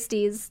father,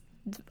 Christy's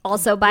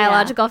also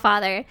biological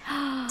father,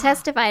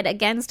 testified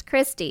against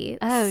Christy,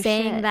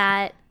 saying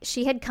that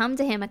she had come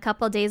to him a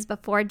couple days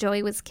before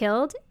Joey was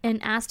killed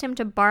and asked him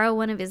to borrow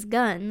one of his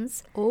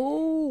guns.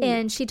 Oh.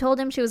 And she told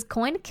him she was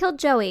going to kill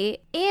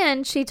Joey,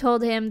 and she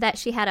told him that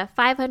she had a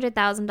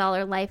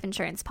 $500,000 life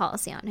insurance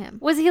policy on him.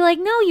 Was he like,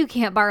 no, you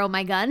can't borrow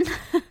my gun?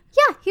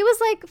 Yeah, he was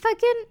like,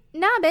 fucking,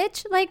 nah,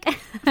 bitch. Like,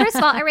 first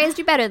of all, I raised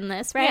you better than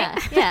this, right?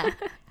 Yeah.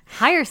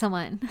 Hire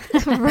someone.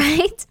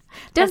 Right?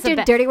 Don't do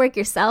dirty work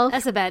yourself.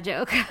 That's a bad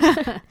joke.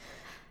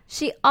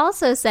 She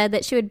also said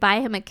that she would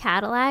buy him a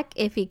Cadillac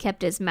if he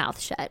kept his mouth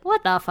shut.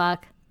 What the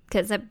fuck?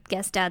 Because I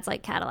guess dads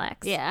like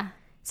Cadillacs. Yeah.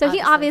 So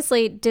he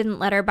obviously didn't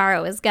let her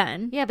borrow his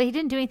gun. Yeah, but he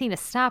didn't do anything to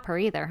stop her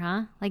either,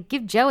 huh? Like,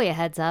 give Joey a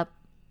heads up.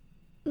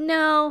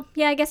 No.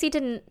 Yeah, I guess he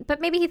didn't.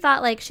 But maybe he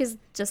thought, like, she's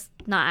just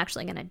not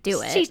actually going to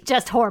do it. She's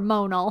just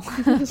hormonal.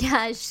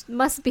 Yeah, she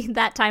must be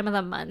that time of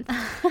the month.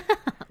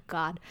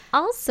 God.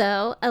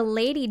 Also, a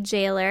lady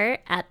jailer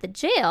at the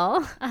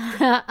jail,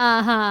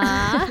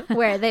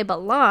 where they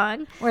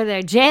belong, where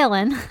they're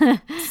jailing,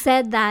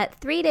 said that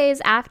 3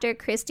 days after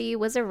Christy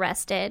was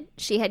arrested,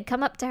 she had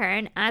come up to her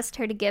and asked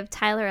her to give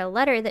Tyler a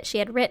letter that she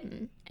had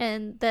written.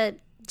 And the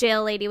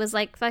jail lady was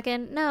like,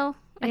 fucking, no,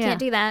 I can't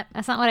do that.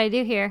 That's not what I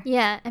do here.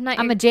 Yeah,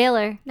 I'm a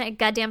jailer. Not a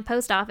goddamn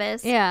post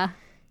office. Yeah.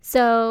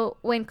 So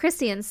when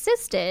Christy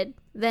insisted,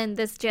 then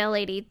this jail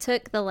lady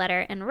took the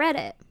letter and read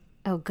it.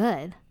 Oh,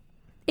 good.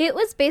 It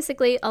was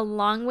basically a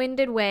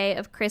long-winded way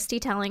of Christy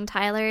telling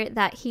Tyler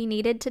that he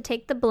needed to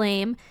take the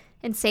blame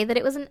and say that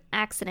it was an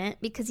accident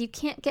because you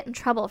can't get in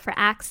trouble for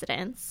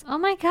accidents. Oh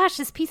my gosh,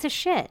 this piece of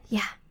shit.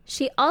 Yeah.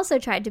 She also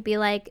tried to be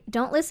like,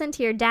 don't listen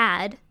to your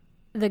dad,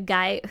 the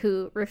guy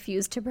who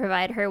refused to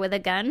provide her with a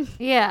gun.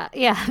 Yeah.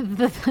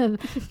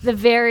 The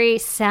very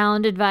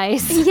sound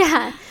advice.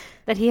 Yeah.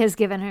 That he has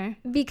given her.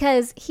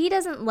 Because he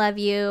doesn't love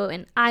you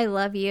and I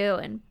love you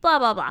and blah,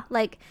 blah, blah.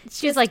 Like,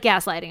 she's like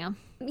gaslighting him.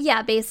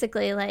 Yeah,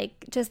 basically,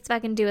 like, just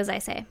fucking do as I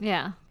say.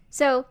 Yeah.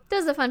 So,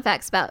 those are the fun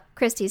facts about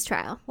Christy's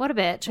trial. What a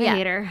bitch. I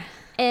hate her.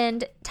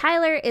 And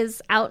Tyler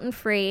is out and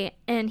free,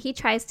 and he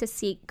tries to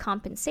seek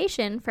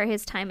compensation for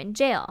his time in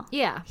jail.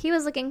 Yeah. He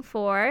was looking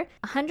for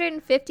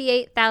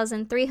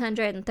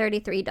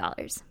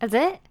 $158,333. That's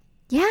it?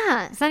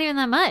 Yeah. It's not even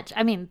that much.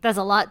 I mean, that's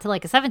a lot to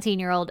like a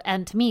 17-year-old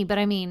and to me, but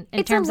I mean, in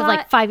It's terms a of like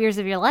lot. 5 years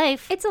of your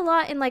life, It's a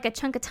lot in like a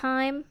chunk of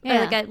time.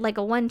 Yeah. Or like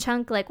a one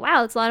chunk, like,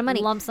 wow, it's a lot of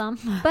money. lump sum.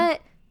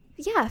 But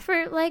yeah,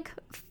 for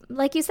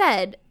like you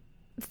said,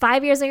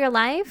 5 years of your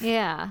life,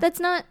 Yeah. that's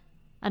not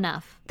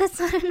Enough.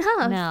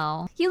 enough.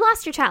 No. You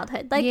lost your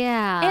childhood. Like,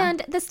 Yeah.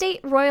 And the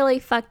state royally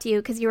fucked you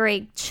because you were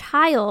a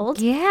child.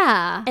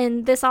 Yeah.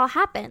 And this all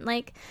happened.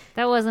 Like,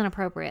 That wasn't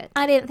appropriate.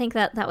 I didn't think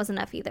that was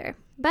enough either.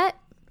 But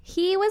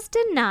he was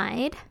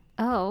denied.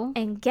 Oh.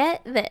 And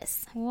get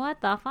this.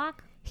 What the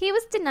fuck? He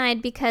was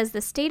denied because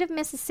the state of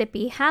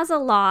Mississippi has a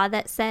law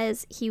that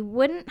says he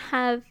wouldn't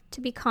have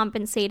to be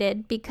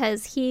compensated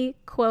because he,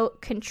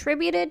 quote,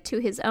 contributed to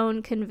his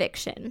own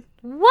conviction.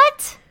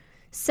 What?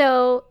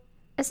 So,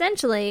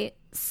 essentially,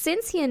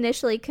 since he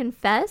initially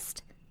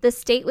confessed, the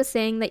state was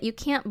saying that you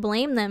can't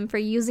blame them for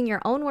using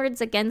your own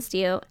words against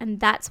you, and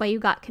that's why you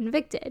got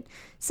convicted.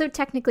 So,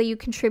 technically, you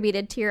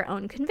contributed to your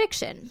own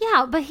conviction.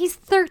 Yeah, but he's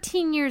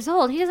 13 years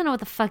old. He doesn't know what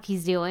the fuck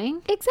he's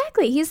doing.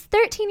 Exactly. He's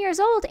 13 years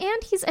old,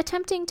 and he's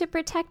attempting to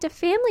protect a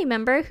family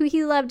member who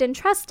he loved and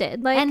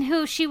trusted. Like, And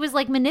who she was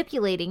like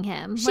manipulating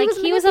him. She Like was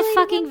he was a manipulating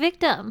fucking him.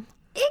 victim.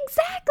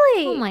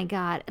 exactly. Oh my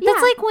God. Yeah.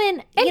 That's like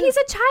when. And you he's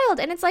a child,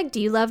 and it's like,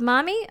 do you love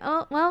mommy?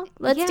 Oh, well,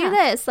 let's do Yeah.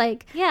 this.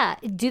 Like, Yeah,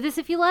 do this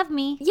if you love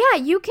me. yeah,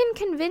 you can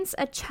convince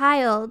a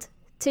child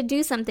to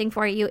do something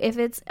for you if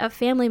it's a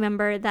family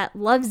member that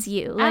loves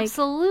you. Like,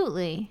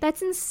 Absolutely.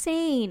 that's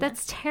insane.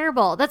 That's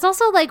terrible. That's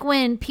also like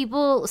when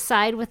people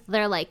side with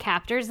their like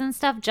captors and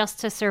stuff just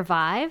to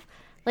survive.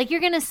 Like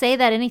you're going to say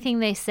that anything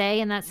they say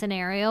in that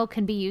scenario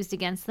can be used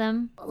against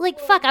them.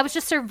 Like, fuck, I was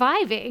just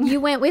surviving. you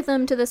went with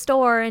him to the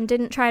store and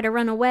didn't try to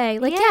run away.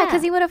 Like, yeah, Yeah.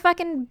 because he would have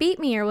fucking beat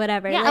me or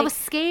whatever. Yeah, I Like, was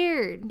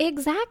scared.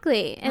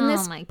 exactly. And Oh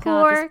this my God,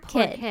 poor, this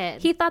poor kid,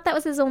 kid. he thought that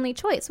was his only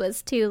choice,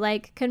 was to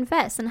like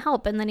confess and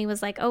help. And then he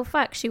was like, oh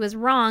fuck, she was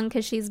wrong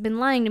because she's been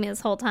lying to me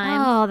this whole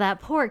time. Oh, that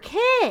poor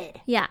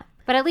kid. Yeah.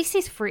 But at least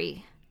he's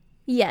free.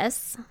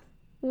 Yes.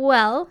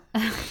 Well,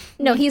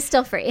 no, he's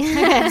still free.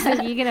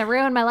 So you gonna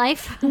ruin my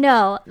life?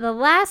 No, the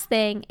last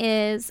thing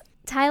is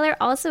Tyler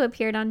also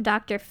appeared on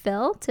Dr.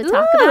 Phil to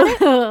talk about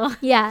it. Ooh.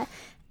 Yeah.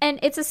 And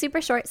it's a super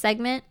short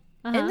segment.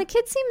 Uh-huh. And the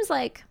kid seems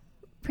like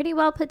pretty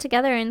well put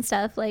together and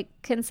stuff, like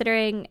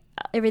considering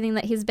everything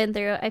that he's been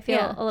through. I feel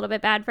Yeah. a little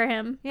bit bad for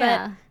him.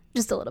 Yeah. But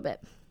just a little bit.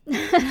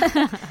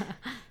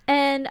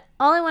 And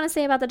all I want to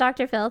say about the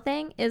Dr. Phil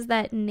thing is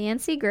that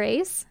Nancy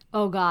Grace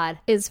Oh God.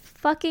 is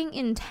fucking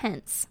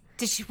intense.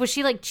 Was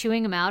she like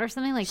chewing him out or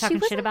something? Like talking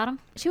shit wasn't- about him?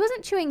 She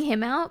wasn't chewing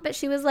him out, but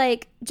she was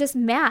like just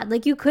mad.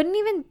 Like you couldn't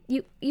even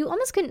you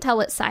almost couldn't tell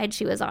what side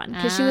she was on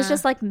because she was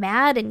just like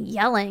mad and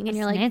yelling, and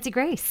you're like, Nancy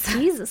Grace.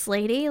 Jesus,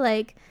 lady,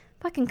 like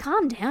fucking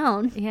calm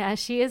down. Yeah,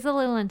 she is a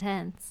little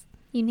intense.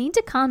 You need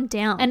to calm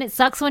down. And it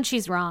sucks when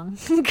she's wrong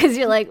because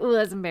you're like, ooh,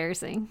 that's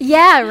embarrassing.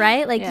 yeah,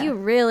 right. Like Yeah. you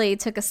really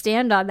took a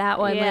stand on that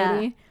one,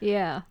 lady.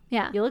 Yeah.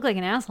 Yeah, You look like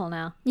an asshole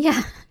now.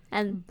 yeah.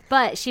 And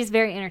But she's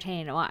very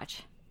entertaining to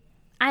watch.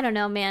 I don't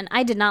know, man.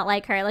 I did not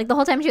like her. Like the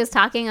whole time she was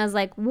talking, I was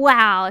like,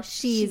 wow,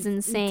 she's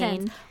insane.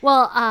 Intense.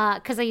 Well,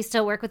 because I used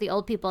to work with the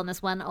old people, and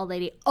this one old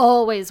lady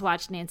always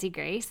watched Nancy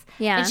Grace.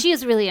 Yeah. And she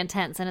is really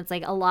intense, and it's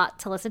like a lot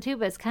to listen to,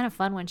 but it's kind of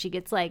fun when she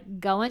gets like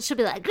going. She'll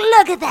be like,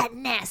 look at that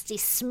nasty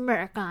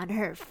smirk on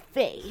her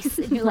face.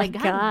 And you're like,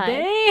 God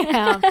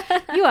damn,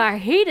 you are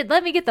heated.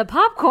 Let me get the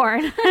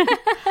popcorn.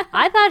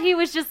 I thought he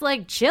was just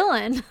like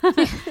chilling.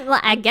 Well,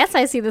 I guess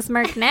I see the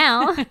smirk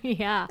now.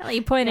 Yeah.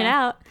 You pointed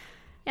Yeah. out.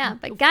 Yeah,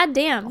 but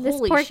goddamn, this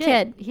Holy poor shit.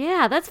 kid.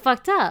 Yeah, that's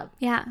fucked up.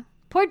 Yeah.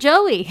 Poor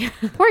Joey.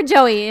 Poor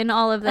Joey in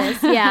all of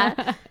this.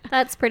 Yeah.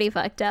 That's pretty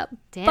fucked up.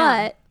 Damn.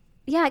 But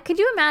yeah, could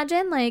you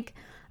imagine like,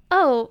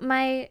 oh,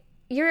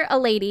 you're a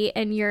lady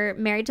and you're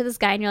married to this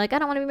guy and you're like, I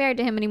don't want to be married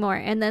to him anymore.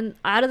 And then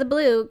out of the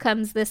blue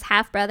comes this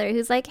half brother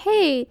who's like,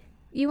 hey,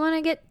 you want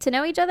to get to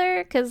know each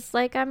other? Because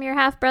like I'm your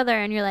half brother.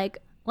 And you're like,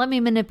 Let me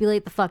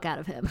manipulate the fuck out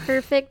of him.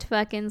 perfect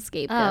fucking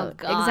scapegoat. Oh,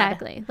 God.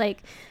 Exactly.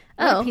 Like,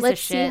 What a oh, piece of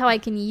let's see shit. how I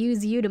can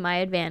use you to my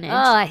advantage. Oh,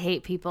 I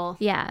hate people.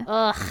 Yeah.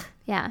 Ugh.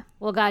 Yeah.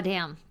 Well,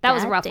 goddamn. That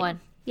was a rough Goddamn. one.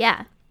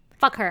 Yeah.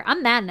 Fuck her.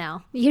 I'm mad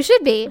now. You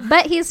should be,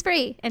 but he's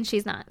free and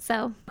she's not.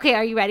 So, Okay,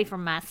 are you ready for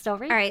my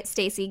story? all right,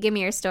 Stacy, give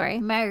me your story.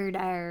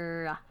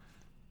 Murder.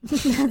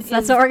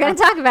 That's what we're going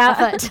to talk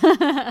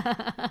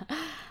about.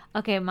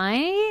 Okay,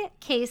 my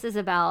case is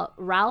about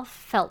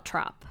Ralph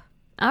Feltrop.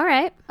 All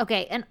right.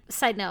 Okay, and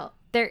side note,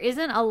 there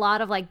isn't a lot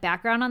of like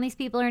background on these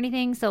people or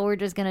anything, so we're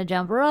just gonna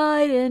jump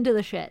right into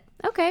the shit.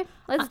 Okay,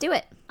 let's do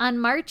it. On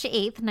March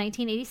 8th,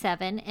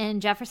 1987, in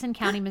Jefferson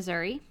County,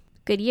 Missouri.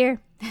 Good year.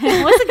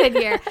 It was a good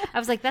year. I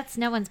was like, that's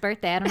no one's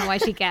birthday. I don't know why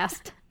she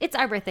gasped. It's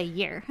our birthday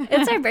year.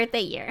 It's our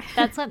birthday year.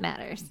 That's what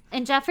matters.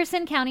 In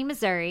Jefferson County,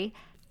 Missouri,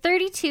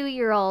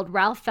 32-year-old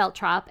Ralph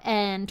Feltrop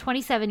and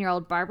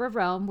 27-year-old Barbara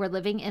Rome were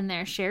living in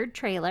their shared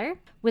trailer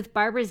with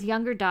Barbara's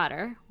younger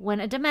daughter when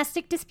a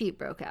domestic dispute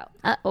broke out.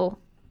 Uh-oh.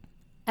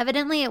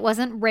 Evidently, it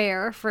wasn't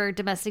rare for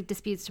domestic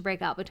disputes to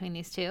break out between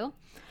these two.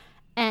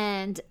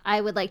 And I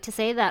would like to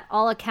say that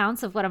all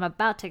accounts of what I'm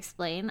about to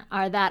explain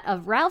are that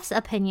of Ralph's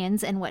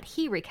opinions and what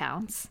he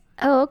recounts.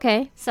 Oh,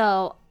 okay.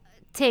 So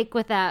take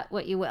with that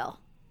what you will.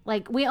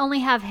 Like, we only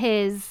have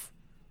his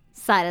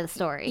side of the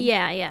story.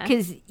 Yeah.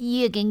 Because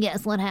you can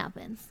guess what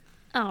happens.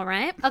 All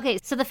right. Okay,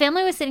 so the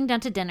family was sitting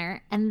down to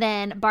dinner, and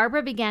then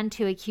Barbara began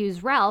to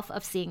accuse Ralph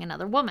of seeing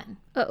another woman.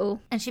 Uh-oh.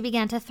 And she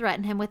began to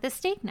threaten him with a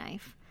steak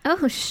knife.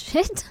 Oh,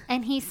 shit.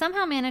 And he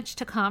somehow managed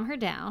to calm her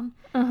down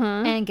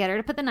and get her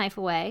to put the knife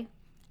away.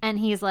 And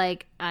he's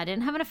like, I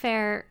didn't have an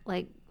affair,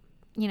 like,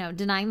 you know,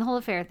 denying the whole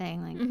affair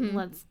thing. Like,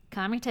 let's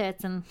calm your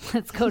tits and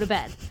let's go to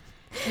bed.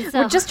 And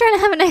so, we're just trying to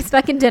have a nice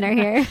fucking dinner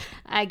here.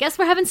 I guess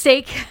we're having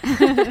steak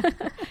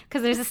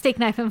because there's a steak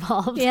knife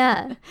involved.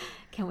 Yeah.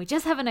 Can we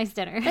just have a nice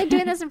dinner? Are they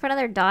doing this in front of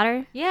their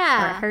daughter?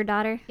 Yeah. Or her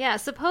daughter? Yeah,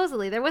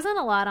 supposedly. There wasn't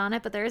a lot on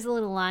it, but there is a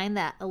little line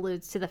that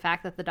alludes to the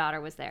fact that the daughter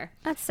was there.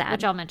 That's sad.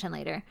 Which I'll mention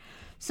later.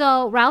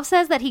 So Ralph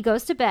says that he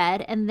goes to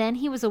bed, and then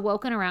he was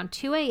awoken around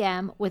 2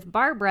 a.m. with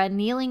Barbara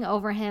kneeling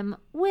over him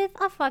with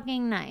a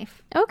fucking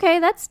knife. Okay,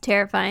 that's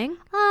terrifying.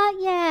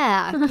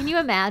 Yeah. Can you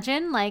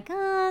imagine? Like,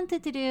 what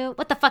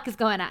the fuck is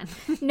going on?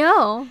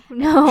 No.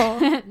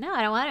 No, I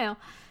don't want to.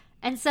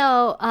 And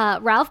so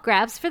Ralph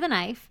grabs for the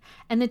knife,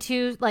 and the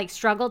two, like,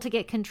 struggle to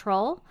get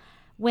control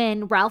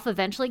when Ralph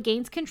eventually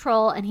gains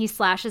control, and he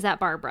slashes at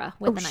Barbara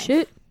with the knife.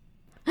 Shit.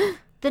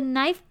 The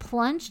knife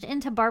plunged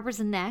into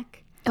Barbara's neck.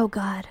 Oh,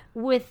 God.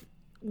 With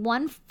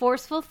one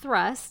forceful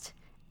thrust,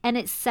 and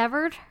it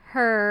severed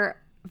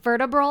her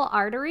vertebral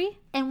artery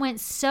and went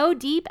so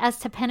deep as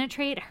to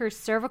penetrate her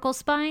cervical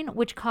spine,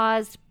 which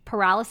caused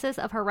paralysis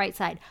of her right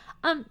side.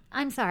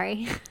 I'm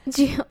sorry.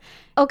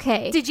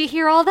 Okay. Did you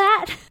hear all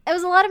that? It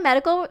was a lot of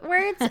medical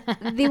words.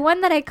 The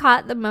one that I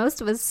caught the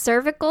most was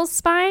cervical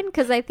spine,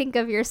 because I think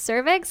of your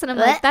cervix, and I'm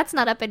like, that's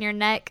not up in your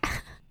neck.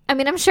 I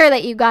mean, I'm sure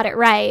that you got it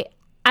right.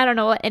 I don't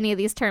know what any of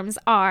these terms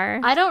are.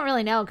 I don't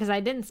really know because I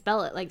didn't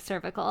spell it like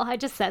cervical. I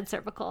just said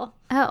cervical.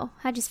 Oh,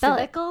 how'd you spell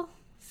Cervical?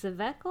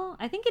 Cervical?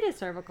 I think it is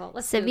cervical.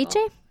 Let's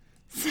Ceviche?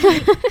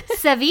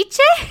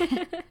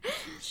 Ceviche?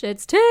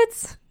 Shit's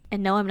tits.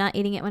 And no, I'm not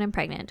eating it when I'm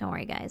pregnant. Don't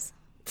worry, guys.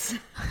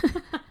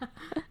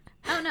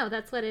 Oh, no,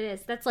 that's what it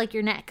is. That's like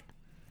your neck.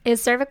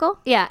 Is cervical?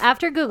 Yeah,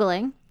 after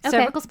Googling, Okay.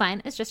 cervical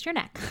spine is just your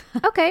neck.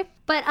 Okay.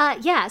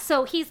 But yeah,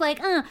 so he's like,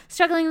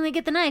 struggling to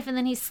get the knife, and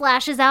then he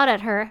slashes out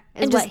at her,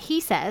 is And what just- he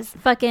says.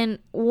 Fucking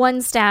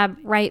one stab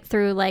right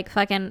through, like,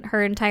 fucking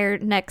her entire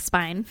neck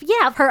spine.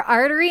 Yeah, her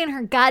artery and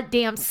her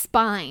goddamn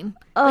spine.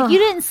 Ugh. Like, you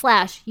didn't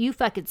slash, you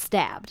fucking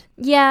stabbed.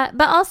 Yeah,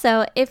 but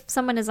also, if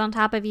someone is on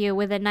top of you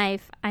with a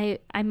knife, I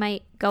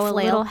might go a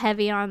Flail. little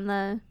heavy on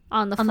the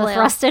On the flail.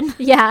 thrusting.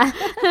 Yeah.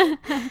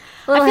 A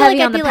little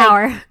heavy on the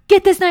power.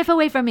 Get this knife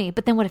away from me.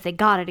 But then what if they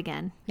got it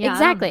again? Yeah,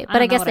 Exactly. I But I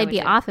don't know guess what they'd would be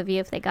do. off of you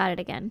if they got it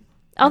again.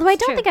 Although I That's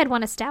don't true. think I'd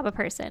want to stab a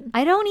person.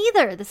 I don't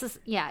either. This is,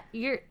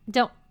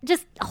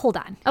 just hold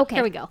on. Okay.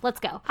 Here we go.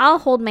 Let's go. I'll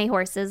hold my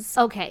horses.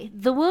 Okay.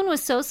 The wound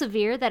was so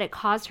severe that it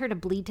caused her to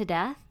bleed to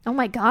death. Oh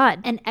my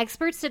God. And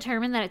experts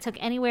determined that it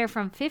took anywhere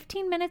from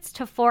 15 minutes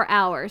to 4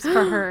 hours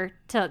for her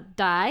to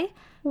die.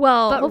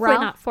 Well, But hopefully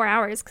Ralph- not 4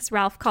 hours because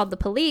Ralph called the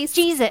police.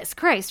 Jesus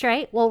Christ,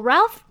 right? Well,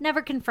 Ralph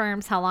never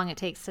confirms how long it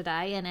takes to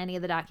die in any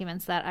of the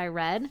documents that I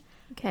read.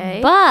 Okay.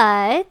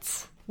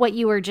 But what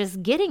you were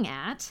just getting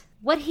at,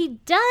 what he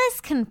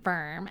does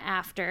confirm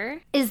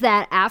after is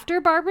that after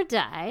Barbara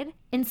died,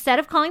 instead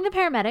of calling the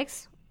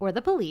paramedics or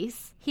the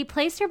police, he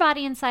placed her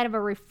body inside of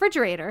a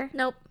refrigerator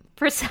Nope.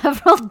 for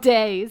several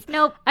days.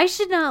 Nope. I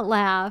should not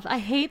laugh. I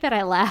hate that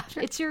I laughed.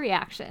 It's your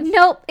reaction.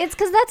 Nope. It's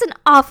because that's an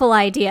awful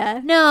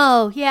idea.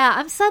 No, yeah,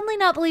 I'm suddenly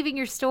not believing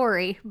your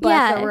story,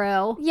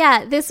 Buckaroo.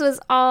 Yeah, this was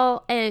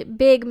all a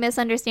big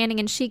misunderstanding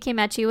and she came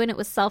at you and it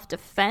was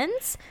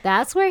self-defense.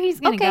 That's where he's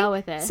going to go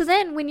with it. So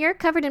then when you're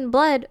covered in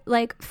blood,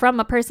 like from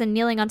a person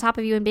kneeling on top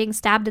of you and being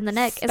stabbed in the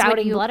neck, is when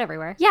spouting you, blood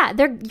everywhere. yeah,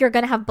 you're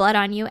going to have blood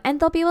on you and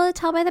they'll be able to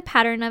tell by the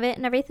pattern of it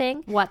and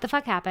everything. What the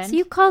fuck happened? So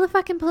you call the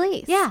fucking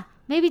police. Yeah.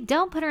 Maybe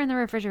don't put her in the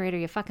refrigerator,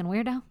 you fucking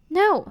weirdo.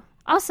 No.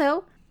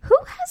 Also, who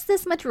has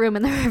this much room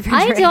in the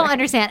refrigerator? I don't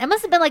understand. It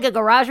must have been like a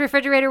garage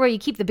refrigerator where you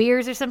keep the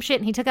beers or some shit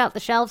and he took out the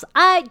shelves.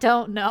 I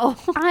don't know.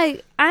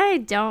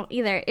 I don't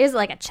either. Is it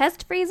like a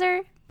chest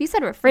freezer? You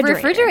said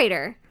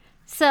refrigerator.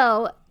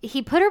 So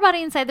he put her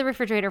body inside the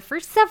refrigerator for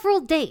several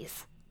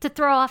days to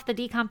throw off the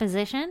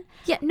decomposition.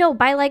 Yeah, no,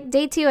 by like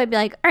day 2, I'd be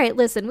like, all right,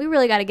 listen, we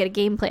really got to get a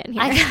game plan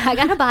here. I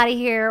got a body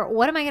here.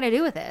 What am I going to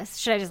do with this?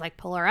 Should I just like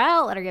pull her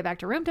out, let her get back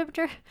to room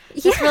temperature?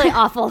 It's really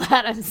awful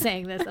that I'm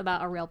saying this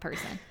about a real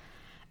person.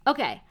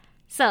 Okay,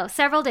 so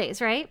several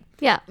days, right?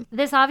 Yeah.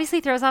 This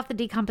obviously throws off the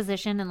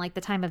decomposition and like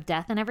the time of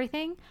death and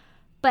everything.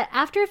 But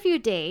after a few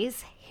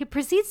days, he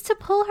proceeds to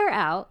pull her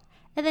out,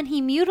 and then he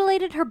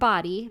mutilated her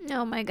body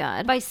Oh my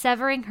God. by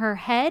severing her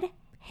head,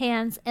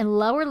 hands, and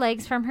lower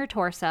legs from her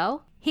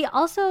torso. He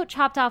also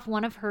chopped off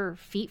one of her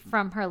feet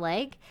from her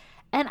leg.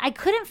 And I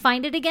couldn't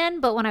find it again,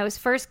 but when I was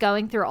first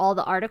going through all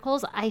the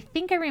articles, I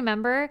think I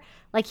remember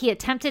like he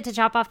attempted to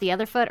chop off the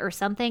other foot or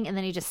something, and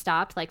then he just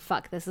stopped. Like,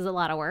 fuck, this is a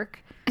lot of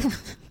work.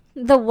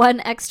 The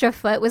one extra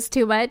foot was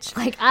too much.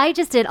 Like, I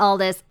just did all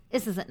this.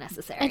 This isn't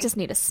necessary. I just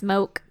need a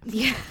smoke.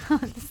 Yeah,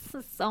 this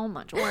is so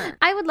much work.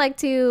 I would like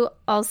to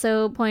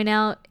also point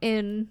out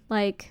in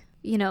like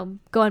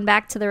going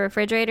back to the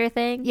refrigerator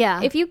thing.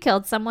 Yeah. If you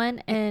killed someone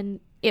and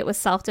it was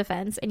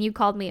self-defense and you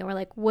called me and were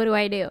like, what do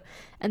I do?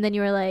 And then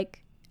you were like,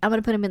 I'm going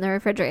to put him in the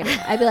refrigerator.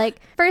 I'd be like,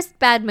 first,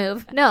 bad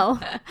move. No.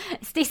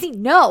 Stacey,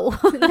 no.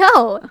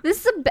 No.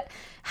 This is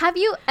have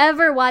you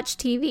ever watched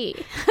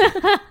TV?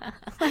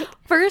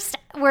 First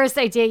worst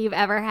idea you've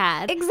ever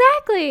had.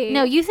 Exactly.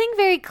 No, you think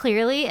very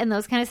clearly in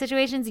those kind of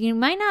situations. You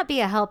might not be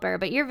a helper,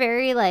 but you're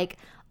very like,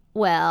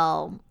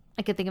 well,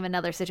 I could think of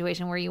another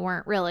situation where you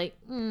weren't really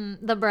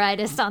the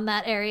brightest on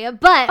that area.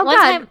 But one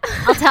time,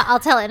 I'll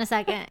tell it in a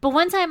second. But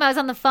one time I was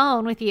on the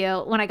phone with you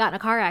when I got in a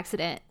car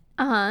accident.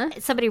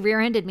 Somebody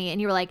rear-ended me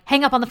and you were like,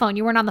 hang up on the phone.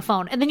 You weren't on the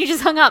phone. And then you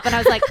just hung up and I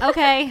was like,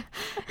 okay.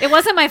 It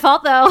wasn't my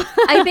fault though.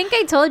 I think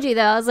I told you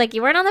though. I was like,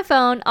 you weren't on the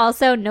phone.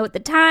 Also note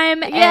the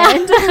time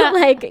and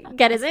like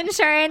get his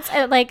insurance.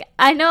 And like,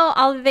 I know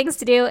all the things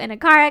to do in a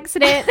car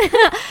accident.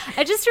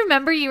 I just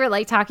remember you were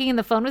like talking and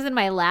the phone was in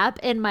my lap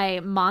and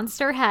my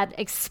Monster had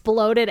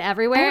exploded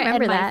everywhere. I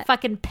remember and that. my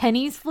fucking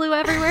pennies flew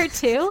everywhere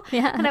too.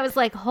 Yeah. And I was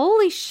like,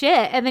 holy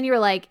shit. And then you were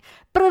like,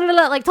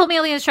 like told me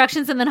all the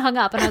instructions and then hung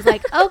up and I was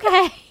like,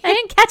 okay. I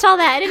didn't catch all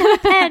that. I didn't have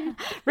a pen.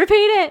 Repeat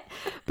it.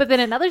 But then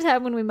another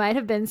time when we might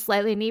have been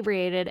slightly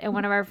inebriated and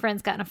one of our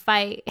friends got in a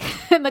fight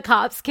and the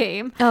cops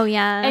came. Oh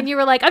yeah. And you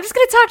were like, I'm just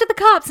going to talk to the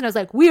cops. And I was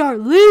like, we are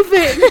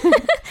leaving.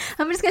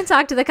 I'm just going to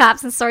talk to the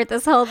cops and sort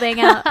this whole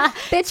thing out.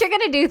 Bitch, you're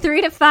going to do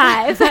 3 to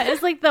 5. That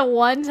is like the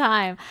one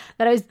time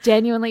that I was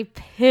genuinely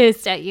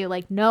pissed at you.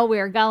 Like, no, we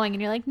are going.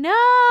 And you're like, no.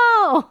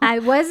 I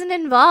wasn't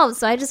involved,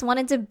 so I just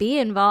wanted to be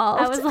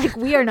involved. I was like,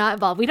 we are not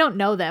involved. We don't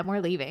know them. We're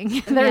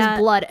leaving. There's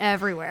blood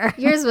everywhere.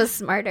 Yours was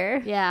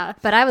smarter. Yeah.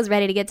 But I was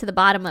ready to get to the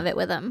bottom of it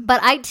with him.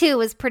 But I too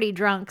was pretty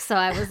drunk, so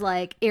I was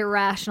like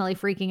irrationally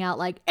freaking out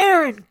like,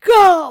 Aaron,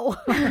 go!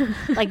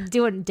 Like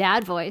doing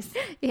dad voice.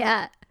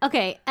 Yeah.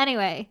 Okay,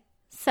 anyway,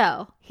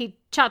 so he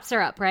chops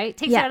her up, right?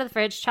 Takes her out of the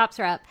fridge, chops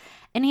her up.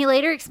 And he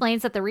later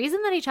explains that the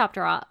reason that he chopped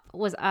her up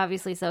was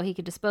obviously so he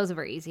could dispose of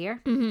her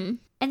easier. Mm-hmm.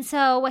 And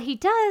so what he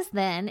does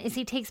then is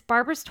he takes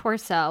Barbara's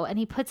torso and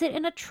he puts it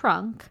in a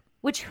trunk,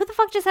 which who the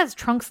fuck just has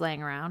trunks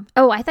laying around?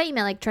 Oh, I thought you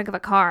meant like trunk of a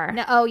car.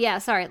 No, oh yeah,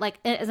 sorry. Like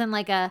as in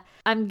like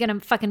I'm gonna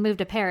fucking move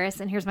to Paris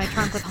and here's my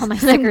trunk with all my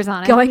stickers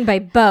on it. Going by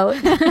boat.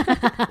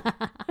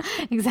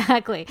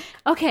 Exactly.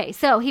 Okay,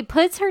 so he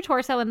puts her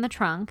torso in the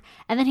trunk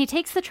and then he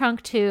takes the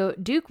trunk to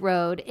Duke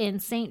Road in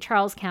St.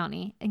 Charles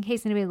County, in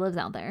case anybody lives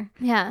out there.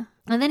 Yeah.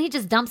 And then he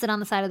just dumps it on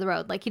the side of the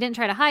road. Like he didn't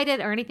try to hide it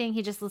or anything.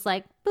 He just was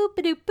like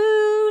boop-a-doop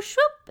boo,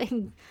 shoop,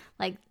 and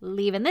like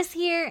leaving this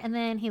here, and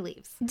then he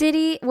leaves.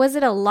 Was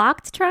it a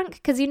locked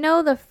trunk? Because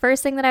the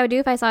first thing that I would do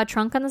if I saw a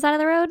trunk on the side of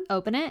the road?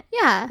 Open it?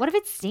 Yeah. What if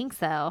it stinks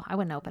though? I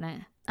wouldn't open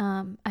it.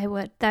 I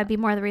would. That'd be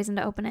more the reason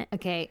to open it.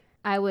 Okay.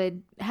 I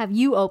would have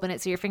you open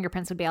it so your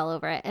fingerprints would be all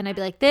over it. And I'd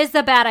be like, this is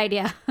a bad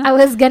idea. I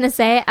was going to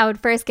say I would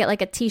first get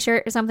like a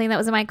t-shirt or something that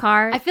was in my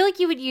car. I feel like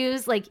you would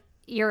use like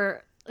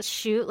your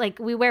shoe, like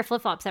we wear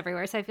flip-flops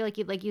everywhere, so I feel like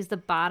you'd like use the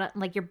bottom,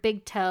 like your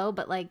big toe,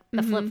 but like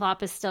the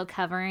flip-flop is still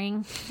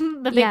covering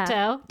the big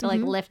toe to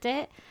like lift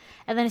it.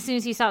 And then as soon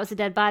as you saw it was a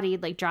dead body,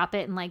 you'd like drop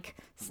it and like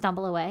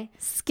stumble away,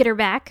 skitter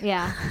back.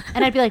 Yeah.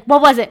 And I'd be like,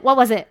 what was it? What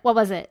was it? What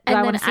was it?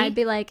 And then I'd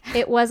be like,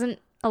 it wasn't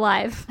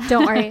alive.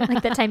 Don't worry.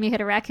 Like the time you hit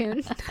a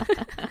raccoon.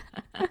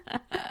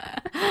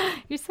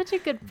 You're such a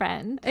good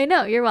friend. I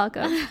know. You're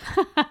welcome.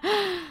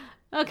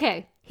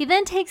 Okay. He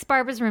then takes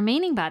Barbara's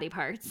remaining body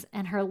parts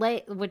and her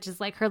leg, which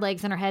is like her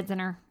legs and her heads and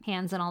her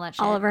hands and all that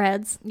shit. All of her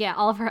heads. Yeah,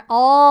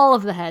 all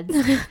of the heads.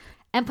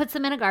 And puts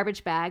them in a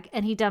garbage bag,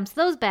 and he dumps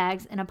those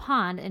bags in a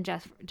pond in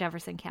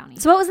Jefferson County.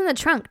 So what was in the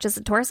trunk? Just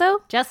the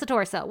torso? Just the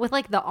torso with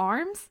like the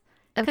arms.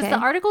 Because Okay. the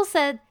article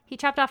said he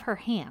chopped off her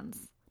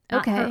hands,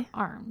 not Okay. her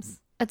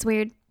arms. That's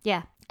weird.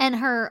 Yeah. And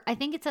her, I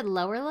think it said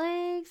lower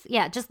legs.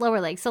 Yeah, just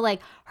lower legs. So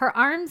like her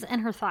arms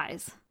and her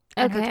thighs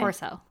and her Okay.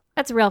 torso.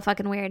 That's real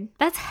fucking weird.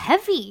 That's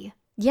heavy.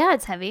 Yeah,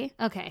 it's heavy.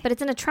 Okay. But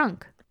it's in a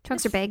trunk.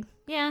 Trunks are big.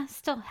 Yeah,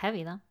 still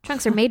heavy though.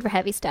 Trunks are made for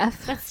heavy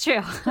stuff. That's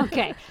true.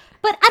 Okay.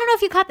 But I don't know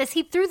if you caught this.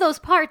 He threw those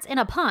parts in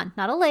a pond,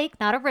 not a lake,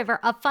 not a river,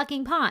 a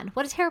fucking pond.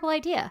 What a terrible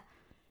idea.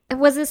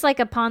 Was this like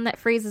a pond that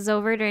freezes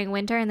over during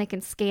winter and they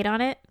can skate on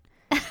it?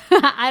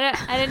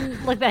 I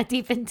didn't look that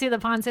deep into the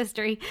pond's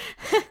history.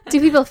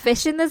 Do people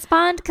fish in this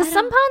pond? Because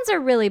some ponds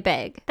are really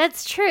big.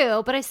 That's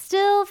true, but I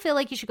still feel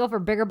like you should go for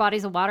bigger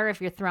bodies of water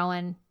if you're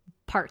throwing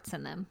parts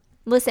in them.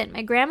 Listen,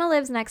 my grandma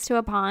lives next to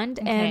a pond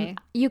and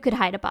you could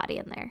hide a body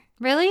in there.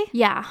 Really?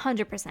 Yeah,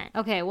 100%.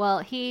 Okay, well,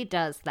 he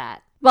does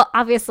that. Well,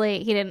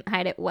 obviously, he didn't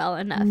hide it well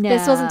enough. No.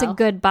 This wasn't a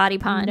good body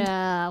pond.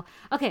 No.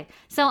 Okay,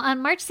 so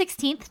on March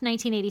 16th,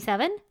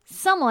 1987,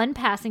 someone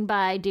passing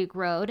by Duke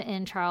Road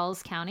in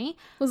Charles County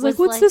was like,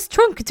 what's this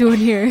trunk doing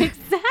here?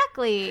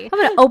 Exactly. I'm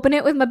going to open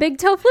it with my big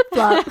toe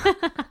flip-flop.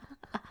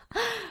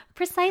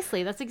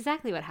 Precisely. That's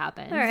exactly what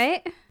happened. All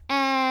right.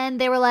 And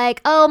they were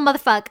like, oh,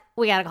 motherfuck,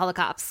 we got to call the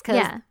cops because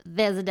Yeah.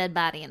 there's a dead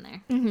body in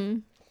there. Mm-hmm.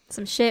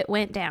 Some shit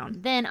went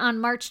down. Then on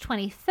March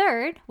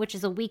 23rd, which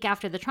is a week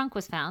after the trunk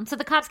was found, so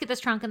the cops get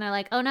this trunk and they're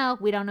like, oh no,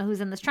 we don't know who's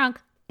in this trunk.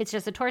 It's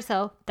just a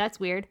torso. That's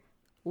weird.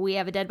 we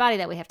have a dead body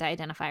that we have to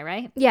identify,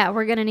 right? Yeah,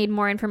 we're going to need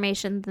more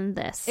information than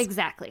this.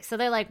 Exactly. So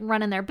they're like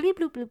running their bleep,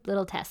 bloop, bloop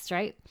little tests,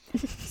 right?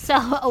 So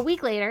a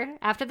week later,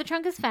 after the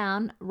trunk is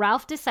found,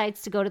 Ralph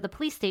decides to go to the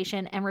police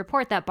station and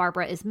report that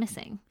Barbara is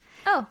missing.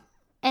 Oh,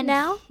 and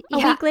now? A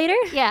week later?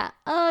 Yeah.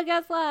 Oh,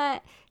 guess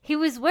what? He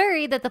was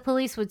worried that the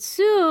police would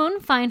soon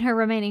find her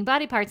remaining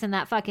body parts in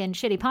that fucking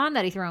shitty pond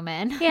that he threw them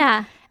in.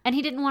 Yeah. And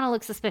he didn't want to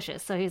look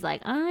suspicious. So he's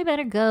like, I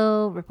better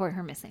go report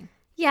her missing.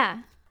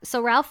 Yeah. So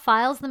Ralph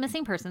files the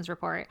missing persons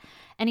report,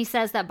 and he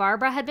says that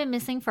Barbara had been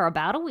missing for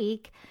about a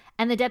week,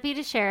 and the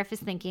deputy sheriff is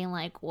thinking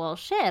like, well,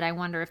 shit, I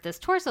wonder if this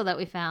torso that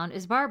we found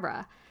is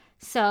Barbara.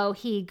 So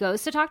he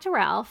goes to talk to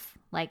Ralph,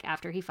 like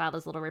after he filed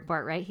his little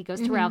report, right? He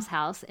goes to Ralph's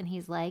house, and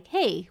he's like,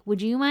 hey,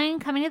 would you mind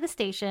coming to the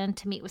station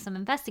to meet with some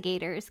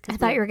investigators? I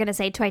thought you were going to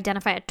say to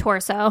identify a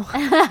torso.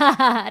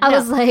 I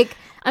was like,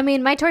 I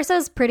mean, my torso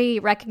is pretty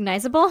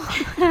recognizable.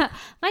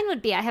 Mine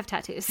would be, I have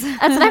tattoos.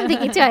 That's what I'm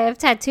thinking too. I have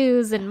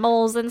tattoos and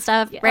moles and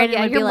stuff. Yeah,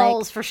 Brandon would your be like,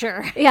 moles for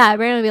sure. Yeah,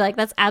 Brandon would be like,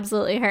 that's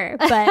absolutely her.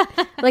 But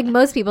like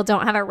most people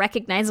don't have a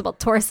recognizable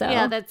torso.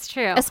 Yeah, that's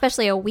true.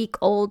 Especially a week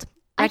old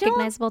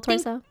recognizable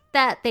torso. Think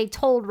that they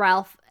told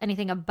Ralph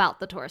anything about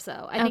the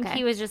torso. I think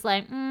he was just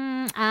like,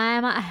 I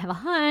have a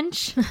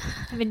hunch.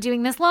 I've been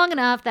doing this long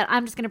enough that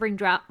I'm just going to bring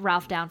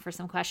Ralph down for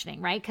some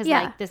questioning, right? Because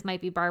like this might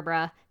be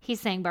Barbara.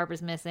 He's saying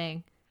Barbara's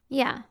missing.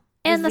 Yeah.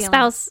 And the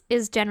spouse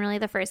is generally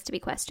the first to be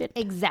questioned.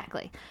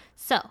 Exactly.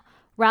 So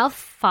Ralph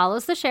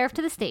follows the sheriff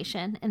to the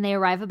station, and they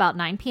arrive about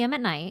 9 p.m.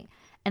 at night,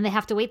 and they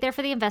have to wait there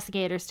for the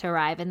investigators to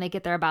arrive, and they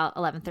get there about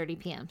 11:30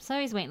 p.m. So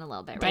he's waiting a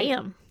little bit, right?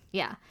 Damn.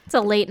 Yeah. It's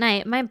a late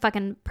night. My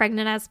fucking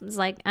pregnant ass was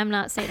like, I'm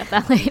not staying up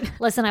that late.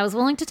 Listen, I was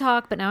willing to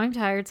talk, but now I'm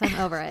tired, so I'm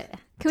over it.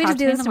 Can we just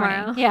do this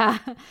tomorrow? Yeah.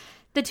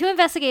 The two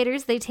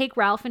investigators, they take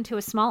Ralph into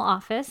a small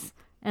office,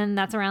 and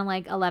that's around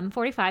like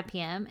 11:45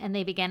 p.m., and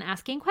they begin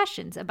asking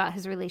questions about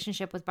his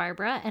relationship with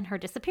Barbara and her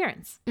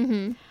disappearance.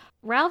 Mm-hmm.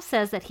 Ralph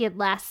says that he had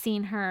last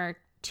seen her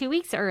 2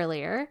 weeks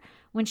earlier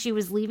when she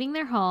was leaving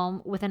their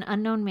home with an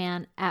unknown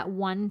man at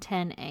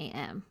 1:10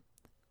 a.m.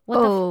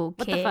 What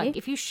the fuck?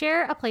 If you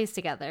share a place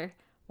together,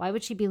 why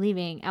would she be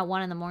leaving at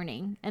 1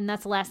 a.m? And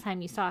that's the last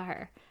time you saw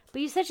her.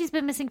 But you said she's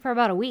been missing for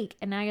about a week,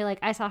 and now you're like,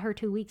 I saw her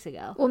 2 weeks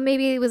ago. Well,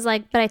 maybe it was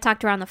like, but I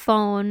talked to her on the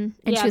phone,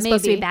 and she was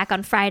supposed to be back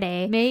on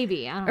Friday.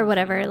 Maybe. I don't know. Or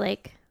whatever,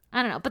 like.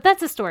 I don't know. But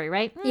that's a story,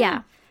 right?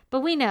 Yeah.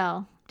 But we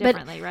know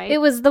differently, right? It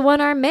was the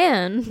one-armed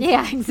man.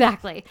 Yeah,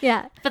 exactly.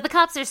 Yeah. But the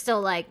cops are still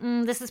like,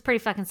 this is pretty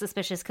fucking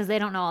suspicious because they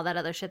don't know all that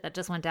other shit that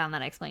just went down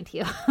that I explained to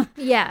you.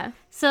 Yeah.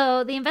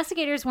 So the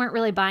investigators weren't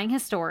really buying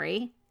his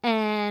story.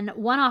 And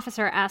one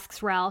officer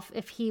asks Ralph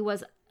if he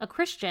was a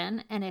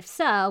Christian, and if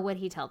so, would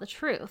he tell the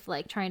truth?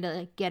 Like trying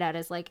to get at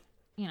his like,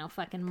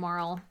 fucking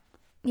moral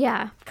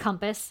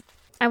compass.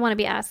 I want to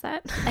be asked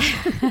that.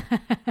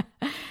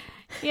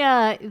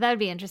 Yeah, that'd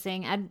be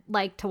interesting. I'd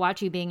like to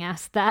watch you being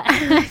asked that.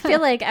 I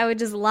feel like I would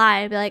just lie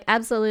and be like,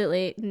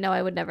 absolutely, no,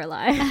 I would never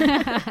lie.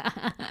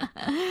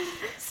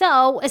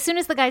 So as soon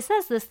as the guy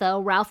says this, though,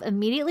 Ralph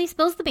immediately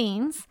spills the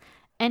beans,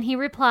 and he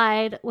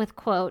replied with,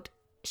 quote,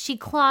 she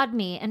clawed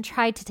me and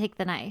tried to take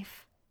the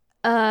knife.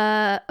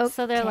 Okay.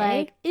 So they're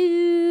like,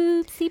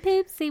 oopsie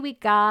poopsie, we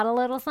got a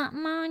little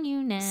something on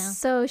you now.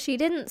 So she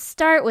didn't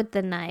start with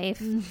the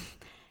knife.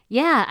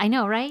 Yeah, I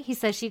know, right? He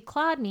says she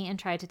clawed me and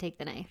tried to take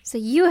the knife. So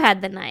you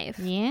had the knife.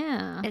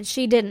 Yeah. And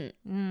she didn't.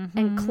 Mm-hmm.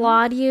 And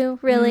clawed you?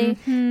 Really?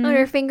 Mm-hmm. Are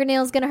your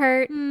fingernails going to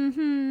hurt?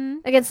 Mm-hmm.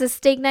 Against this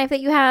steak knife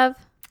that you have?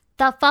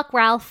 The fuck,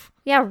 Ralph?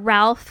 Yeah,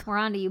 Ralph. We're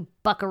on to you,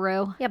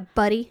 buckaroo. Yeah,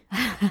 buddy.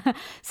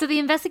 So the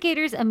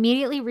investigators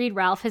immediately read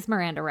Ralph his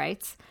Miranda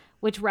rights,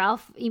 which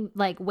Ralph,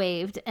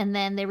 waived, and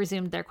then they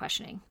resumed their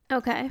questioning.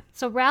 Okay.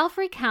 So Ralph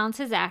recounts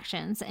his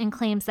actions and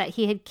claims that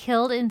he had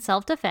killed in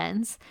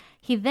self-defense.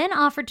 He then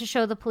offered to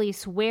show the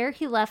police where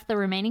he left the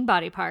remaining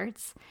body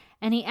parts,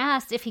 and he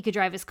asked if he could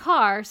drive his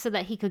car so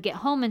that he could get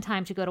home in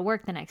time to go to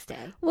work the next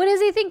day. What does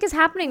he think is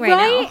happening right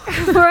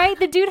now? Right?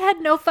 The dude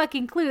had no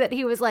fucking clue that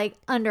he was,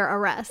 under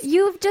arrest.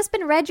 You've just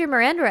been read your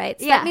Miranda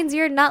rights. Yeah. That means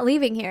you're not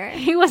leaving here.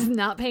 He was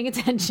not paying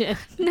attention.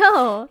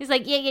 No. He's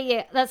like,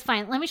 yeah, that's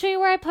fine. Let me show you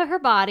where I put her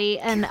body,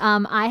 and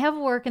I have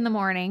work in the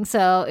morning,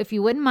 so if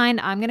you wouldn't mind,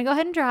 I'm going to go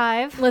ahead and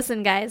drive.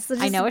 Listen, guys.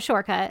 I know a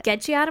shortcut.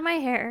 Get you out of my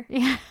hair.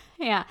 Yeah.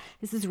 Yeah,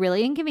 this is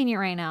really inconvenient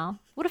right now.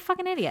 What a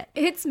fucking idiot.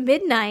 It's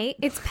midnight.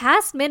 It's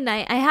past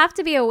midnight. I have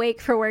to be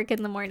awake for work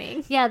in the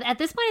morning. Yeah, at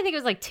this point, I think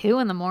it was 2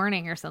 a.m.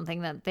 or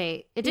something that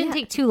it didn't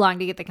take too long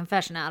to get the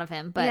confession out of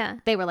him, but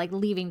they were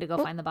leaving to go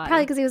find the body.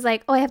 Probably because he was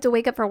like, oh, I have to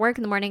wake up for work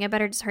in the morning. I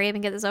better just hurry up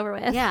and get this over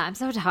with. Yeah, I'm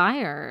so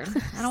tired.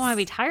 I don't want to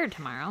be tired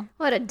tomorrow.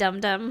 What a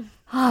dum-dum.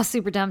 Oh,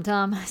 super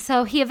dum-dum.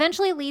 So he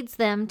eventually leads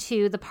them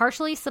to the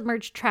partially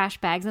submerged trash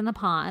bags in the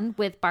pond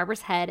with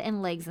Barbara's head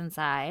and legs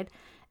inside.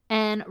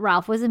 And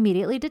Ralph was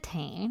immediately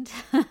detained.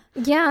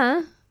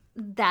 Yeah.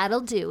 That'll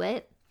do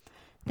it.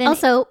 Then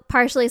also,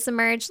 partially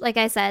submerged, like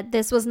I said,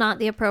 this was not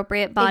the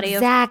appropriate body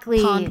of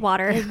pond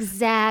water.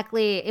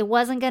 Exactly. It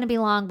wasn't going to be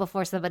long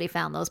before somebody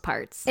found those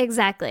parts.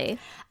 Exactly.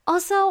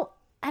 Also,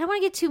 I don't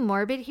want to get too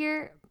morbid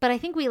here, but I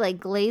think we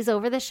glaze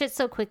over this shit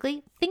so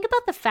quickly. Think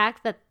about the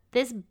fact that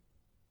this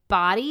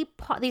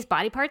these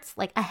body parts,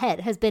 like a head,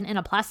 has been in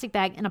a plastic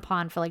bag in a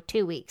pond for like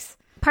 2 weeks.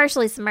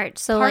 Partially submerged.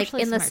 So like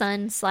in the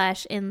sun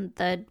 / in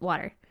the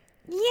water.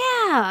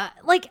 Yeah.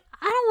 Like,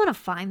 I don't want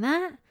to find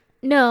that.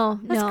 No.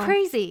 That's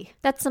crazy.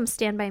 That's some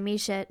Stand By Me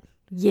shit.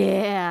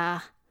 Yeah.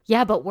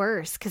 Yeah, but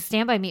worse, because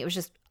Stand By Me, it was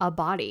just a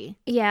body.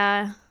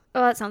 Yeah.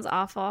 Oh, that sounds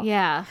awful.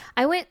 Yeah.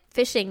 I went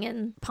fishing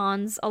in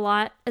ponds a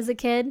lot as a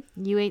kid.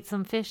 You ate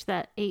some fish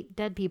that ate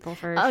dead people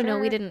for Oh, sure. no,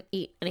 we didn't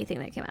eat anything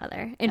that came out of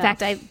there. In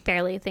fact, I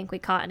barely think we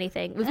caught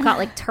anything. We've caught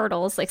like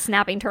turtles, like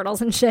snapping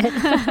turtles and shit.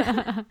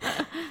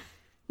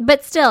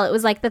 But still, it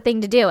was like the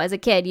thing to do as a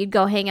kid. You'd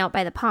go hang out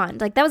by the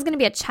pond. Like that was going to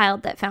be a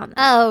child that found that.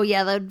 Oh,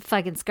 yeah, that would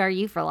fucking scar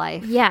you for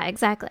life. Yeah,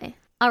 exactly.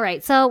 All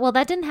right, so, well,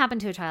 that didn't happen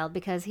to a child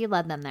because he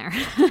led them there.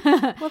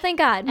 Well, thank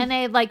God. And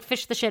they, like,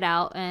 fished the shit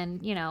out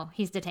and, you know,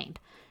 he's detained.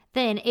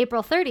 Then,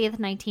 April 30th,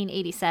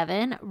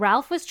 1987,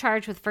 Ralph was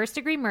charged with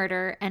first-degree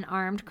murder and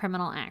armed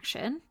criminal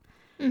action.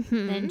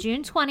 Mm-hmm. Then,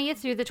 June 20th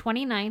through the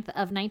 29th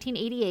of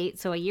 1988,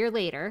 so a year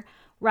later,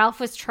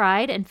 Ralph was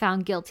tried and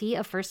found guilty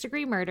of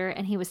first-degree murder,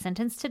 and he was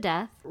sentenced to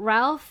death.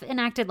 Ralph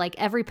enacted, like,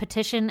 every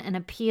petition and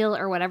appeal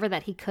or whatever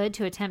that he could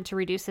to attempt to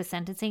reduce his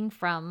sentencing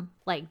from,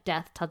 like,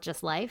 death to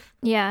just life.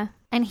 Yeah.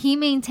 And he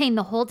maintained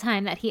the whole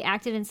time that he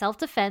acted in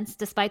self-defense,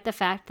 despite the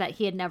fact that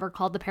he had never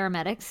called the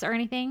paramedics or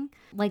anything.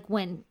 Like,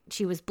 when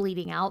she was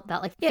bleeding out,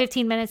 that, like,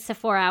 15 minutes to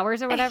 4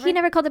 hours or whatever. He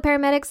never called the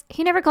paramedics.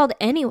 He never called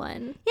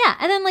anyone. Yeah,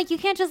 and then, like, you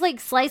can't just, like,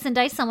 slice and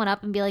dice someone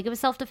up and be like, it was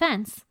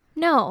self-defense.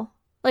 No.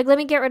 Like, let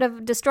me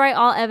destroy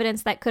all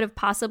evidence that could have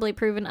possibly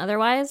proven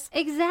otherwise.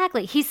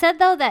 Exactly. He said,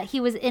 though, that he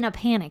was in a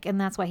panic, and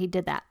that's why he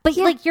did that. But,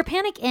 like, your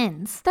panic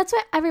ends. That's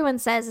what everyone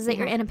says, is that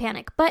you're in a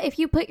panic. But if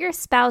you put your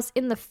spouse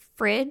in the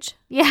fridge,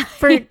 yeah,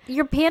 for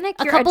your panic,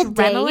 your couple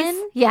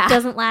adrenaline days,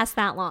 doesn't last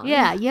that long.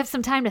 Yeah, you have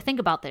some time to think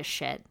about this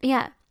shit.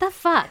 Yeah. The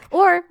fuck?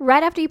 Or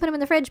right after you put him in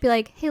the fridge, be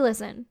like, hey,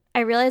 listen, I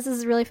realize this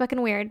is really fucking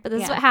weird, but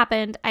this is what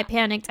happened. I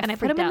panicked, and I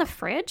put him in the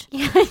fridge.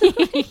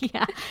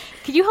 Yeah.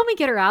 Could you help me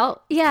get her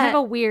out? Yeah. Kind of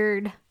a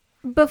weird...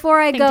 Before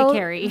I go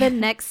carry. the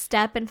next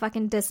step and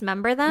fucking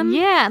dismember them.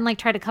 Yeah, and like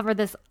try to cover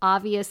this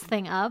obvious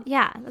thing up.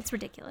 Yeah, that's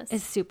ridiculous.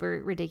 It's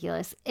super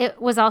ridiculous.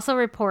 It was also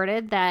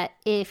reported that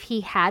if he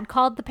had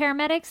called the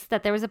paramedics,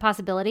 that there was a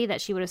possibility that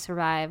she would have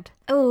survived.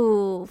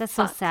 Oh, that's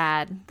so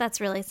sad.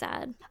 That's really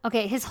sad.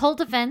 Okay, his whole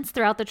defense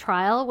throughout the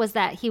trial was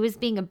that he was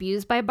being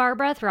abused by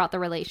Barbara throughout the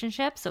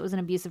relationship, so it was an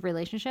abusive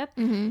relationship,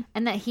 and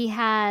that he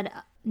had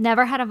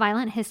never had a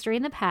violent history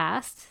in the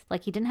past.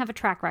 Like, he didn't have a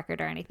track record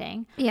or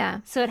anything.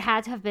 Yeah. So it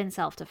had to have been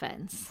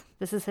self-defense.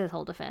 This is his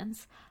whole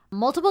defense.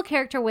 Multiple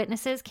character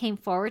witnesses came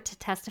forward to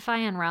testify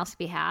on Ralph's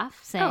behalf,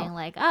 saying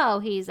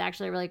he's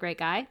actually a really great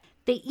guy.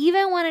 They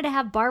even wanted to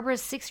have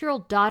Barbara's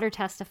 6-year-old daughter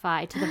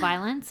testify to the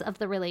violence of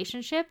the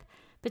relationship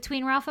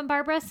between Ralph and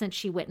Barbara, since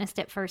she witnessed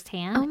it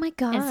firsthand. Oh my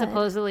God. And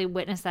supposedly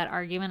witnessed that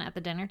argument at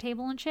the dinner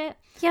table and shit.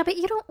 Yeah, but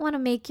you don't want to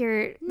make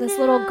this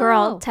little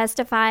girl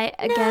testify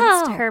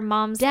against her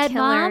mom's dead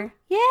killer. Mom?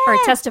 Yeah. Or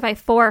testify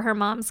for her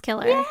mom's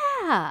killer.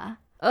 Yeah.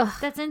 Ugh.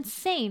 That's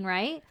insane,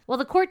 right? Well,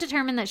 the court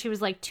determined that she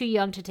was, like, too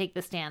young to take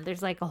the stand.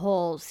 There's, like, a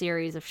whole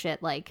series of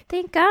shit, like...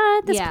 Thank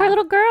God. This poor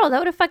little girl. That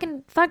would have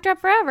fucking fucked her up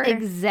forever.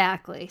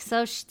 Exactly.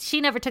 So she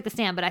never took the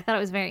stand, but I thought it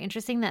was very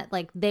interesting that,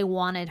 like, they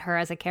wanted her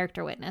as a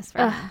character witness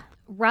for him.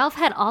 Ralph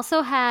had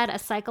also had a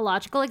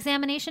psychological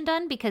examination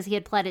done because he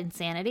had pled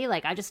insanity.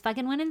 Like, I just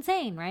fucking went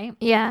insane, right?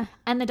 Yeah.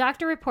 And the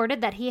doctor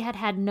reported that he had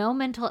had no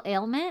mental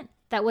ailment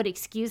that would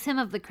excuse him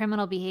of the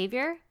criminal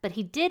behavior, but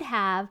he did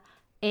have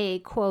a,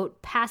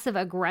 quote,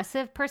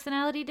 passive-aggressive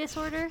personality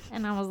disorder.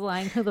 And I was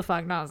like, who the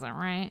fuck knows that,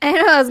 right? I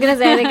know, I was going to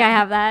say, I think I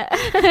have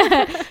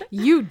that.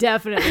 You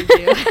definitely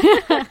do.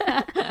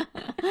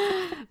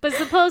 But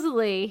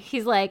supposedly,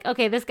 he's like,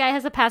 okay, this guy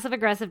has a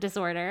passive-aggressive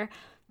disorder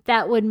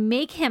that would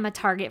make him a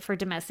target for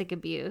domestic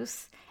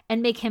abuse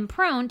and make him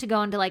prone to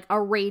go into, like, a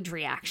rage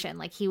reaction.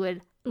 Like, he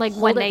would... Like,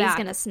 one day he's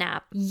going to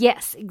snap.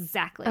 Yes,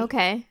 exactly.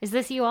 Okay. Is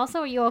this you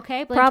also? Are you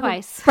okay? Blink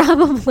twice.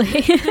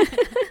 Probably.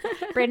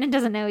 Brandon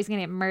doesn't know he's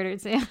going to get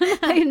murdered soon.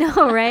 I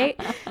know, right?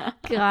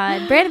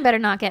 God. Brandon better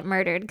not get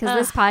murdered, because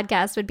this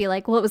podcast would be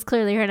like, well, it was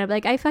clearly her. And I'd be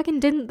like, I fucking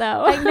didn't,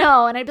 though. I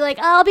know. And I'd be like,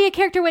 I'll be a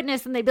character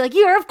witness. And they'd be like,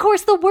 you're, of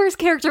course, the worst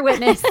character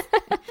witness.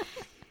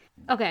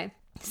 Okay.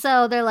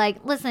 So they're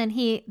like, listen,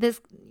 this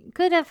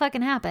could have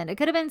fucking happened. It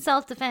could have been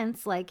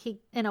self-defense, like, he,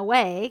 in a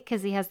way,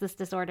 because he has this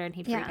disorder and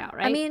he'd freak out,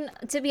 right? I mean,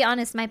 to be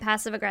honest, my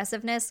passive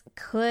aggressiveness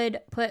could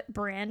put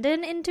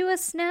Brandon into a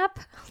snap.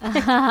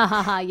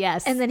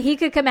 Yes. And then he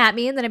could come at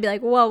me and then I'd be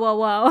like, whoa, whoa,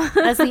 whoa.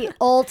 That's the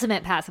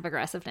ultimate passive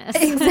aggressiveness.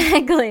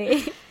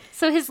 Exactly.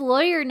 So his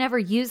lawyer never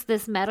used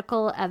this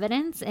medical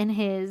evidence in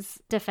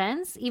his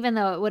defense, even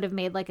though it would have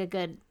made, like, a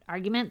good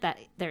argument that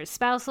there's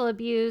spousal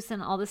abuse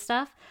and all this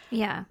stuff.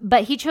 Yeah.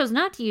 But he chose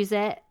not to use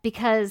it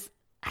because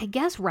I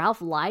guess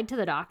Ralph lied to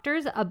the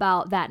doctors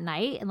about that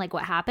night and, like,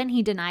 what happened.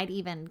 He denied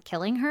even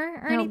killing her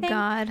or anything. Oh,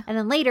 God. And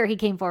then later he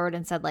came forward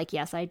and said, like,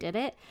 yes, I did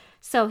it.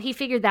 So he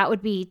figured that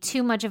would be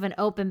too much of an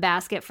open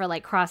basket for,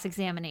 like,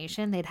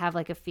 cross-examination. They'd have,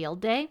 like, a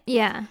field day.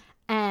 Yeah.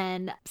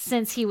 And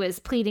since he was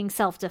pleading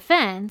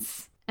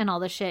self-defense and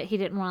all this shit, he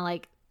didn't want to,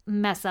 like,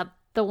 mess up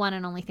the one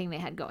and only thing they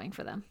had going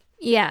for them.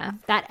 Yeah.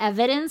 That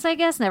evidence, I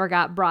guess, never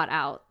got brought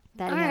out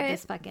that he had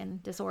this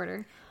fucking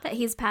disorder. That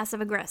he's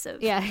passive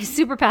aggressive. Yeah, he's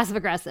super passive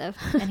aggressive,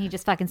 and he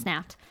just fucking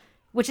snapped.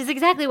 Which is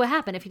exactly what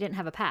happened if he didn't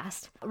have a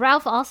past.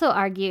 Ralph also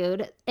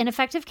argued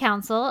ineffective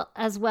counsel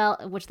as well,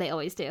 which they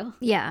always do.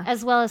 Yeah.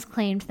 As well as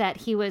claimed that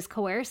he was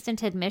coerced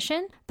into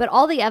admission. But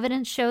all the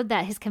evidence showed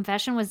that his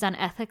confession was done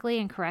ethically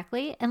and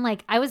correctly. And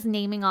like, I was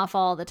naming off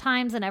all the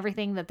times and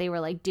everything that they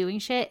were like doing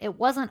shit. It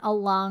wasn't a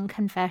long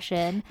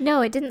confession. No,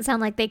 it didn't sound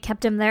like they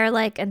kept him there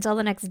like until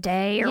the next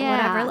day or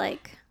whatever.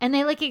 Like, and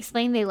they like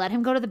explained they let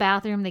him go to the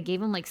bathroom. They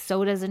gave him like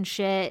sodas and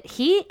shit.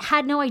 He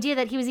had no idea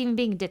that he was even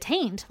being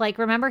detained. Like,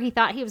 remember, he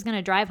thought he was going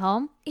to drive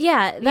home.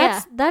 Yeah,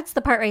 that's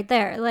the part right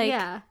there.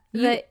 Like,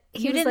 you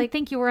didn't like,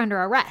 think you were under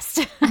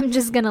arrest. I'm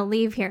just gonna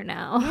leave here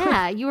now.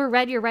 Yeah, you were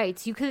read your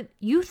rights.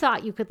 You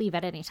thought you could leave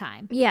at any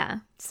time.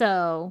 Yeah.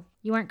 So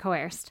you weren't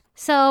coerced.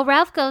 So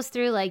Ralph goes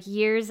through like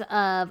years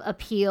of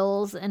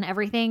appeals and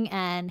everything,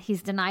 and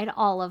he's denied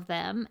all of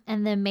them.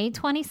 And then May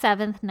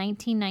 27th,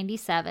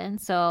 1997,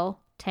 so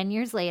 10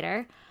 years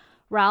later,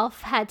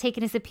 Ralph had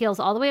taken his appeals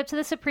all the way up to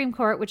the Supreme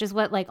Court, which is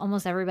what like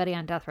almost everybody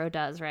on death row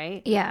does,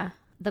 right? Yeah.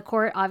 The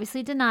court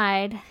obviously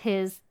denied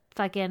his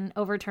fucking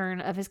overturn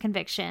of his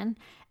conviction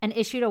and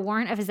issued a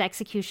warrant of his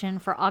execution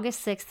for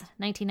August 6th,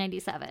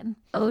 1997.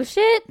 Oh,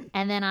 shit.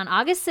 And then on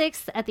August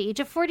 6th, at the age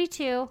of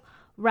 42,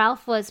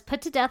 Ralph was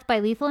put to death by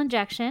lethal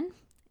injection.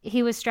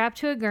 He was strapped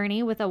to a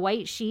gurney with a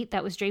white sheet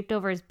that was draped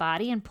over his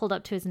body and pulled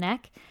up to his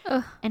neck.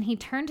 Ugh. And he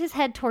turned his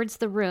head towards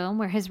the room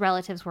where his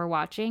relatives were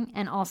watching,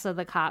 and also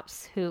the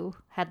cops who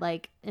had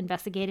like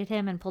investigated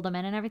him and pulled him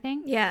in and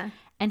everything. Yeah.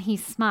 And he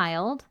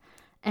smiled.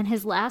 And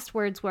his last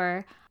words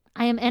were,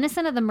 "I am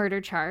innocent of the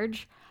murder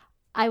charge.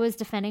 I was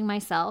defending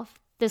myself.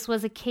 This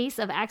was a case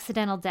of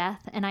accidental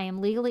death, and I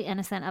am legally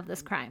innocent of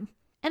this crime."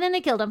 And then they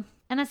killed him.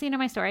 And that's the end of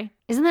my story.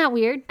 Isn't that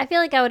weird? I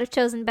feel like I would have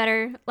chosen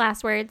better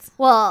last words.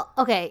 Well,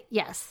 okay,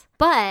 yes.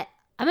 But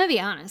I'm going to be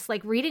honest.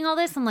 Like, reading all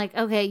this, I'm like,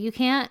 okay, you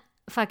can't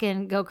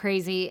fucking go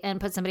crazy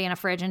and put somebody in a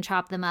fridge and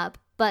chop them up.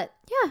 But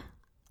yeah,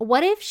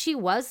 what if she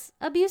was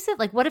abusive?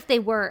 Like, what if they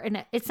were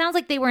it sounds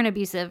like they were in an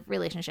abusive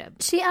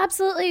relationship. She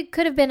absolutely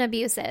could have been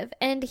abusive,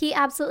 and he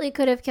absolutely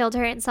could have killed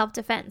her in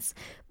self-defense.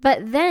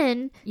 But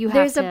then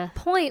there's a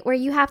point where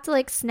you have to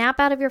like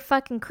snap out of your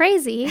fucking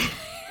crazy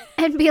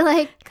and be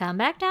like, come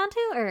back down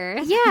to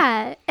earth.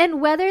 Yeah.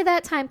 And whether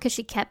that time, because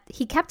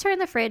he kept her in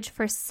the fridge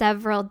for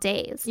several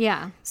days.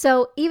 Yeah.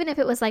 So even if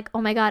it was like, oh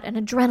my God, an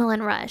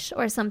adrenaline rush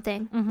or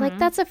something, like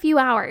that's a few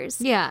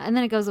hours. Yeah. And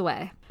then it goes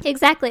away.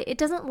 Exactly. It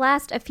doesn't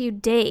last a few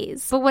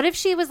days. But what if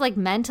she was like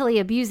mentally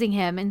abusing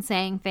him and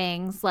saying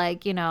things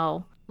like, you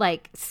know,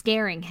 like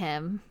scaring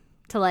him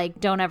to like,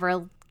 don't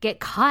ever get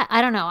caught?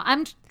 I don't know.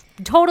 I'm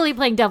totally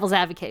playing devil's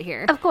advocate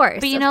here. Of course.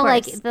 But you know,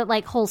 like the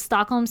like whole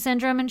Stockholm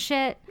syndrome and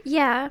shit.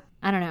 Yeah.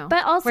 I don't know.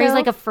 But also, where he's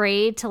like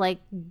afraid to like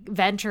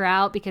venture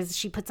out because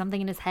she put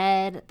something in his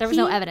head. There was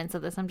no evidence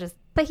of this.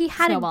 But he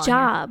had a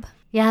job. Here.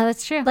 Yeah,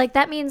 that's true. Like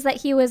that means that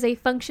he was a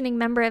functioning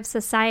member of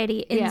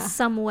society in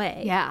some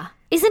way. Yeah.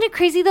 Isn't it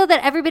crazy though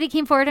that everybody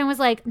came forward and was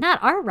like,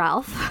 not our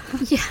Ralph.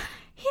 Yeah.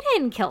 He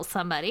didn't kill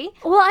somebody.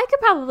 Well, I could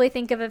probably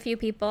think of a few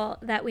people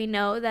that we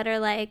know that are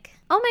like,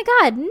 oh my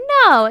God,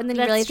 no. And then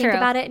you really think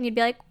about it and you'd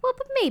be like, well,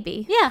 but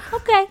maybe. Yeah,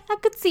 okay. I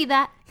could see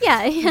that.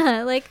 Yeah,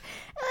 yeah. Like,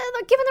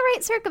 given the right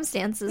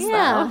circumstances,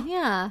 though.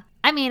 Yeah.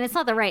 I mean, it's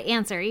not the right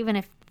answer, even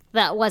if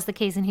that was the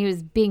case and he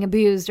was being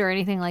abused or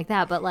anything like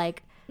that. But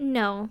like,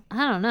 no.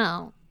 I don't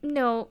know.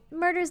 No,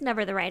 murder's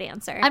never the right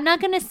answer. I'm not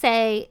going to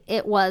say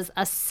it was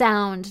a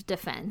sound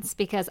defense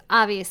because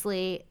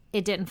obviously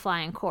it didn't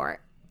fly in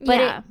court. But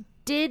it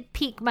did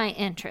pique my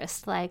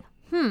interest. Like,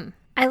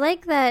 I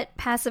like that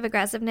passive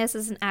aggressiveness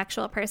is an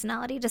actual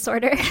personality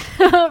disorder.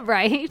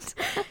 Right?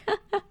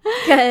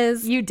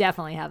 Because you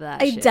definitely have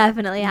that. I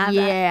definitely have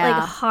that.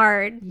 Like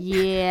hard.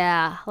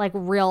 Yeah. Like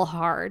real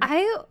hard.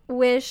 I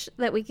wish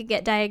that we could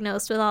get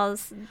diagnosed with all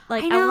this.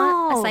 Like, I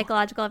want a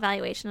psychological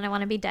evaluation and I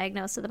want to be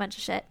diagnosed with a bunch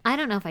of shit. I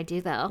don't know if I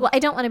do though. Well, I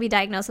don't want to be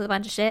diagnosed with a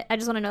bunch of shit. I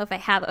just want to know if I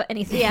have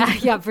anything.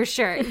 Yeah, for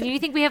sure. Do you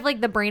think we have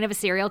like the brain of a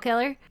serial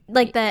killer?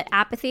 Like the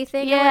apathy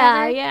thing?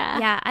 Yeah.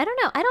 Yeah, I don't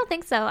know. I don't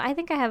think so. I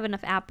think I have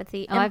enough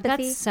apathy. Oh, I've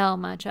got so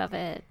much of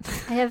it.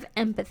 I have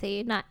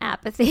empathy, not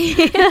apathy.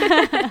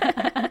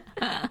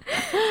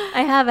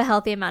 I have a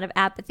healthy amount of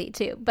apathy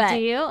too. But do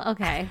you?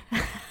 Okay.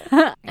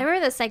 I remember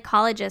the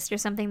psychologist or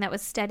something that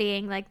was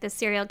studying like the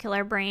serial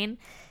killer brain.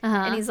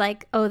 And he's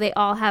like, oh, they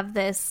all have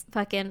this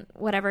fucking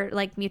whatever,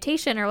 like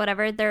mutation or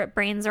whatever. Their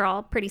brains are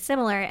all pretty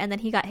similar. And then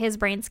he got his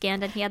brain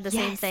scanned and he had the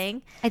same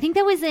thing. I think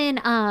that was in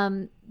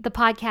the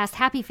podcast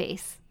Happy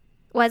Face.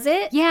 Was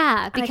it?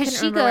 Yeah, because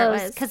she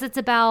goes, because it's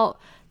about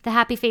the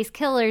Happy Face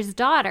killer's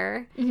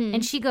daughter,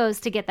 and she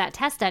goes to get that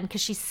test done because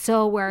she's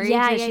so worried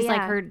that she's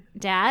like her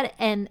dad.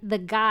 And the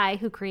guy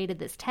who created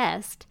this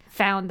test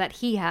found that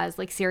he has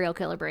like serial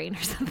killer brain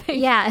or something.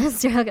 Yeah,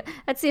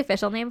 that's the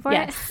official name for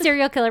it.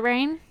 Serial killer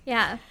brain.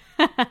 Yeah.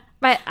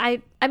 But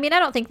I mean, I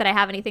don't think that I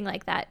have anything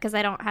like that because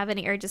I don't have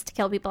any urges to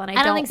kill people, and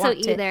I don't think so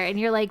want to. either. And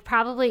you're like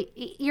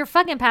you're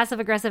fucking passive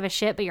aggressive as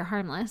shit, but you're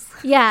harmless.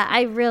 Yeah,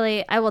 I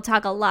will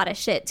talk a lot of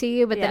shit to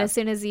you, but then as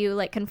soon as you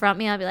like confront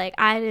me, I'll be like,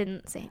 I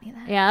didn't say any of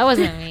that. Yeah, that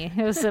wasn't me.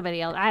 It was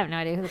somebody else. I have no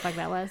idea who the fuck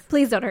that was.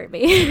 Please don't hurt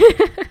me.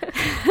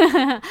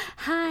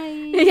 Hi.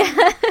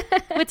 Yeah.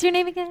 What's your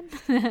name again?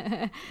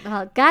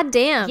 Oh,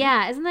 goddamn.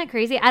 Yeah, isn't that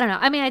crazy? I don't know.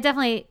 I mean, I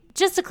definitely,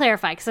 just to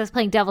clarify, because I was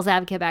playing devil's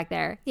advocate back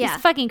there. Yeah.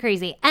 It's fucking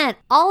crazy. And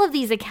all of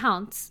these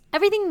accounts,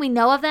 everything we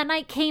know of that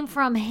night came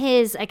from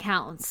his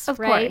accounts. Of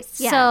right? course.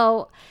 Yeah.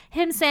 So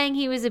him saying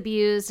he was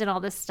abused and all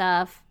this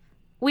stuff,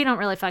 we don't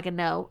really fucking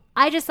know.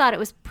 I just thought it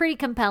was pretty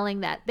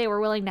compelling that they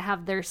were willing to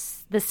have the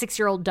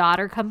 6-year-old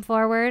daughter come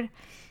forward.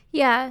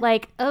 Yeah.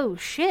 Like, oh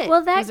shit.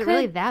 Well, was it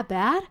really that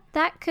bad?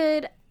 That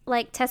could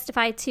like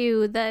testify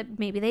to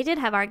maybe they did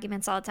have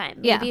arguments all the time.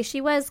 Maybe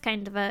she was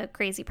kind of a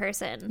crazy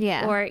person.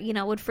 Yeah. Or,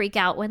 would freak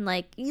out when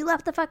like you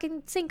left the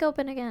fucking sink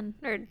open again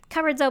or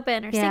cupboards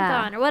open or sink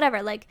on or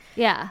whatever. Like,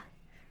 yeah.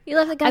 You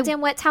left the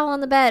goddamn wet towel on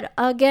the bed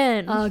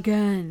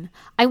again.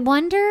 I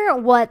wonder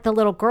what the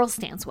little girl's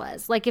stance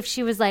was. Like if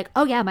she was like,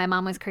 oh yeah, my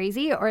mom was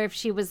crazy. Or if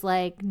she was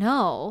like,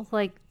 no,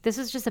 like this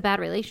was just a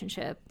bad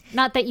relationship.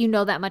 Not that you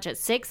know that much at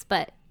 6,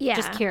 but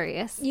just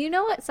curious. You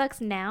know what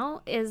sucks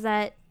now is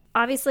that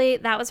obviously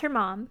that was her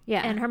mom.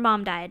 Yeah. And her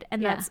mom died.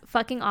 And that's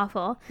fucking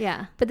awful.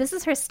 Yeah. But this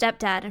is her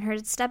stepdad. And her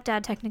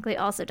stepdad technically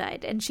also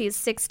died. And she's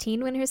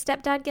 16 when her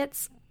stepdad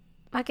gets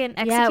fucking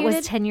executed. Yeah, it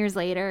was 10 years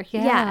later.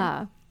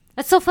 Yeah.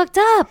 That's so fucked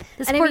up.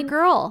 This poor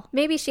girl.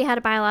 Maybe she had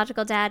a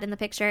biological dad in the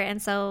picture,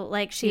 and so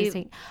like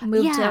she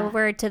moved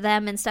over to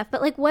them and stuff.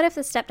 But like, what if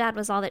the stepdad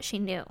was all that she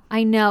knew?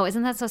 I know.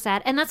 Isn't that so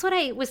sad? And that's what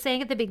I was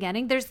saying at the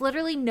beginning. There's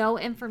literally no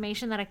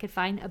information that I could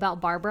find about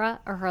Barbara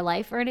or her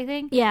life or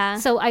anything. Yeah.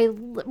 So I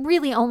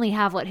really only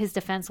have what his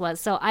defense was.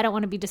 So I don't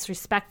want to be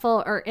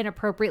disrespectful or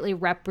inappropriately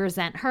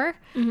represent her.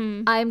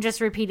 Mm-hmm. I'm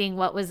just repeating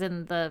what was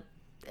in the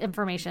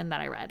information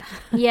that I read.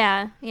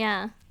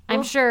 Yeah.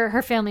 I'm sure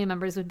her family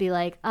members would be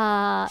like,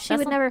 she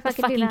would never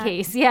fucking do that.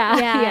 Case.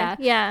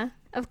 Yeah,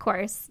 of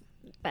course.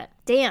 But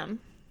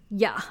damn.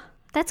 Yeah.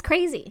 That's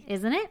crazy.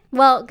 Isn't it?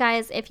 Well,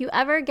 guys, if you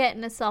ever get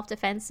in a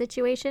self-defense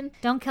situation,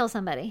 don't kill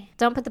somebody.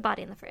 Don't put the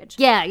body in the fridge.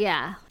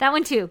 Yeah. That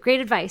one too. Great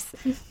advice.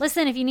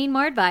 Listen, if you need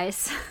more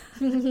advice,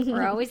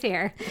 we're always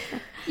here.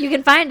 You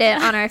can find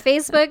it on our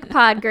Facebook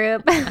pod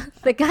group,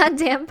 the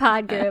goddamn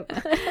pod group.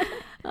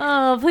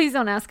 Oh, please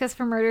don't ask us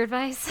for murder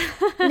advice.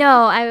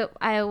 No,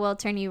 I will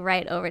turn you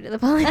right over to the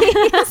police.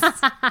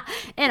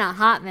 In a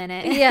hot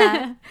minute.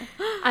 Yeah.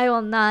 I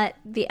will not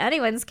be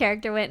anyone's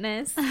character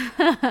witness.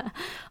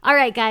 All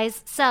right,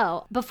 guys.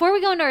 So before we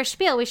go into our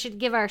spiel, we should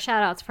give our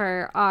shout outs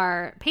for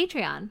our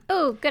Patreon.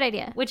 Oh, good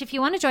idea. Which if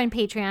you want to join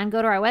Patreon,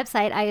 go to our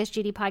website,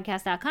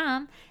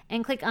 isgdpodcast.com,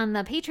 and click on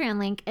the Patreon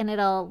link, and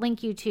it'll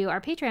link you to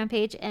our Patreon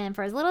page. And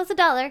for as little as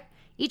 $1,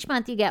 each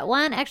month you get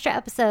one extra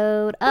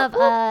episode of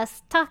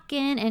us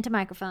talking into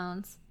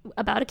microphones.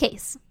 About a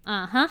case.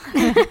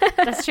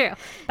 That's true.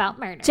 About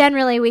murder.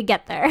 Generally, we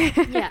get there.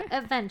 Yeah,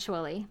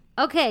 eventually.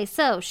 Okay,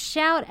 so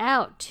shout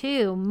out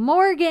to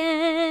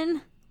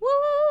Morgan,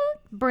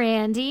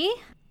 Brandy,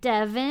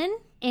 Devin,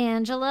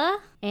 Angela,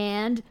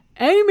 and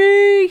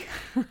Amy.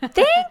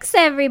 Thanks,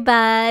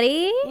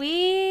 everybody.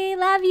 We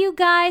love you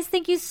guys.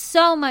 Thank you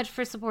so much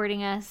for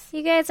supporting us.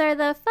 You guys are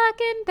the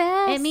fucking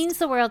best. It means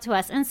the world to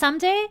us. And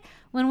someday,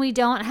 when we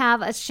don't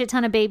have a shit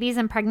ton of babies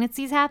and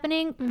pregnancies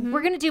happening,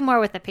 we're going to do more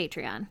with the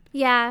Patreon.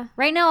 Yeah.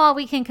 Right now, all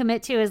we can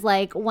commit to is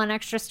like one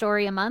extra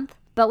story a month.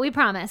 But we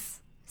promise.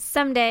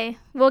 Someday,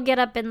 we'll get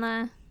up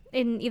in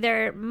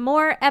either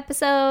more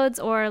episodes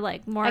or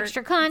like more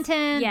extra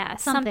content. Yeah,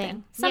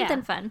 something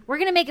fun. We're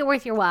going to make it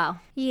worth your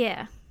while.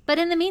 Yeah. But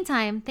in the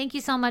meantime, thank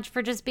you so much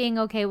for just being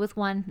okay with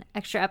one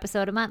extra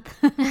episode a month.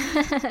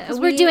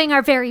 We're doing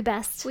our very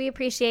best. We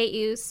appreciate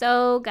you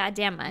so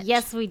goddamn much.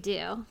 Yes, we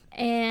do.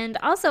 And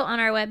also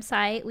on our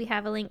website, we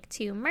have a link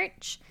to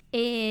merch.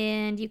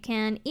 And you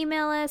can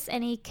email us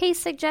any case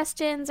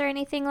suggestions or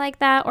anything like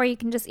that. Or you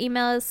can just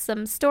email us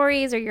some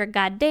stories or your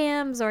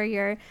goddams or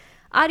your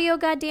audio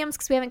goddams,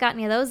 because we haven't got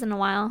any of those in a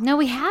while. No,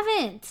 we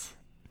haven't.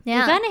 Yeah.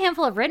 We've gotten a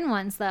handful of written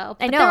ones, though.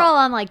 I know. They're all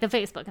on, like, the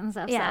Facebook and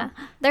stuff, yeah.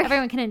 So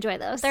everyone can enjoy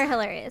those. They're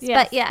hilarious.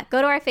 Yes. But, yeah,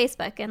 go to our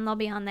Facebook, and they'll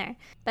be on there.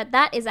 But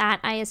that is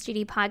at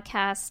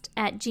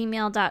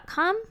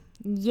isgdpodcast@gmail.com.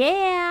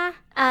 Yeah.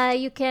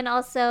 You can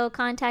also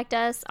contact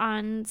us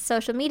on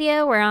social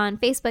media. We're on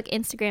Facebook,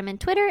 Instagram, and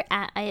Twitter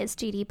at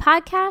ISGD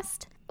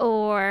Podcast.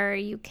 Or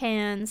you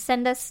can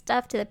send us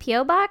stuff to the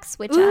P.O. Box,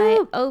 which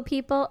I owe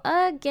people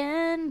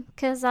again,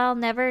 because I'll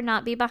never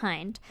not be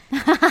behind.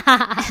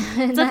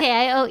 It's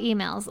okay. I owe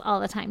emails all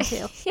the time,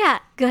 too. Yeah,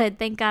 good.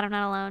 Thank God I'm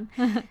not alone.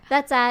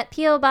 That's at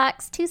P.O.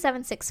 Box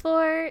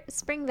 2764,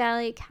 Spring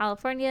Valley,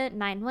 California,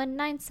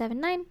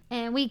 91979.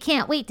 And we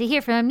can't wait to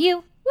hear from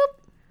you. Whoop.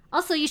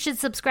 Also, you should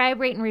subscribe,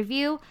 rate, and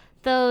review.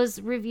 Those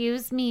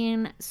reviews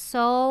mean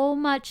so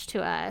much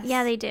to us.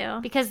 Yeah, they do.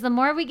 Because the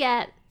more we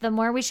get, the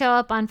more we show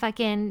up on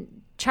fucking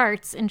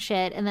charts and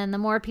shit, and then the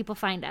more people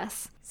find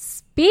us.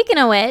 Speaking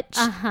of which,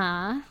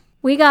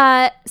 We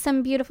got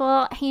some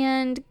beautiful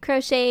hand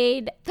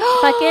crocheted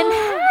fucking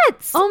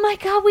hats. Oh my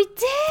God, we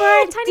did. For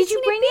our tiny did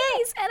you bring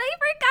babies, and I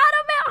forgot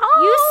them at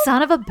home. You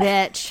son of a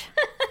bitch.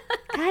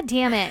 God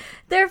damn it.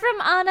 They're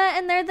from Anna,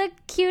 and they're the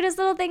cutest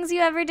little things you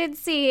ever did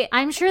see.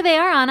 I'm sure they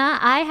are, Anna.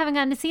 I haven't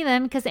gotten to see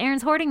them because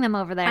Aaron's hoarding them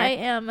over there. I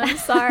am. I'm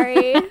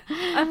sorry.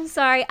 I'm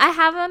sorry. I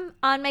have them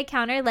on my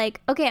counter. Like,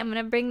 okay, I'm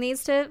gonna bring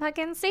these to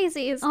fucking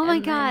Stacy's. Oh my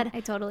God,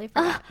 I totally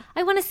forgot.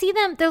 I want to see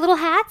them. They're little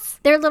hats.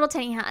 They're little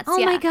tiny hats.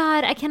 Oh my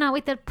God, I cannot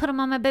wait to put them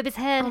on my baby's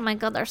head. Oh my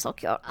God, they're so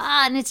cute.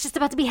 And it's just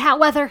about to be hat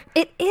weather.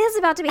 It is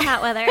about to be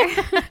hot weather.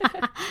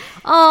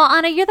 Oh,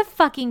 Anna, you're the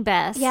fucking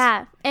best.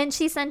 Yeah, and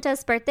she sent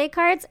us birthday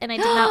cards, and I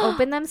did not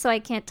open them, so I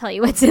can't tell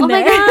you what's in there. Oh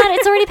my God,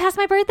 it's already past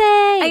my birthday.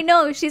 I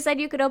know. She said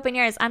you could open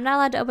yours. I'm not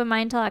allowed to open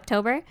mine until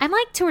October. I'm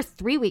like 2 or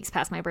 3 weeks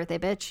past my birthday,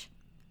 bitch.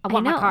 I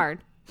want my card.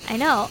 I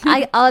know.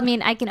 I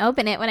mean, I can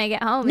open it when I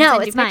get home. No,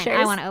 it's mine.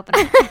 I want to open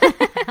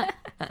it.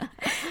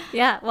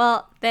 Yeah,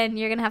 well, then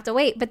you're going to have to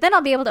wait. But then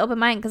I'll be able to open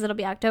mine because it'll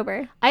be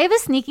October. I have a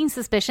sneaking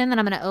suspicion that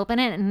I'm going to open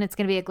it and it's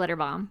going to be a glitter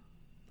bomb.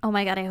 Oh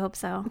my God, I hope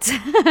so.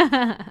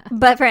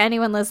 But for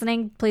anyone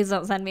listening, please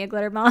don't send me a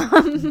glitter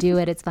bomb. Do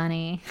it. It's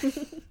funny.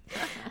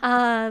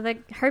 The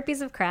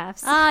herpes of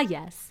crafts.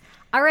 Yes.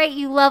 All right,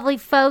 you lovely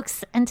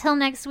folks. Until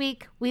next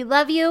week, we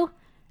love you.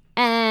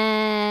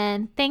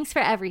 And thanks for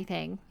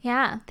everything.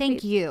 Yeah.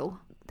 Thank you.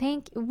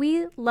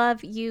 We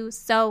love you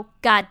so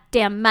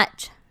goddamn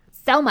much.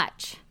 So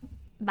much.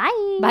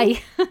 Bye.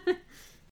 Bye.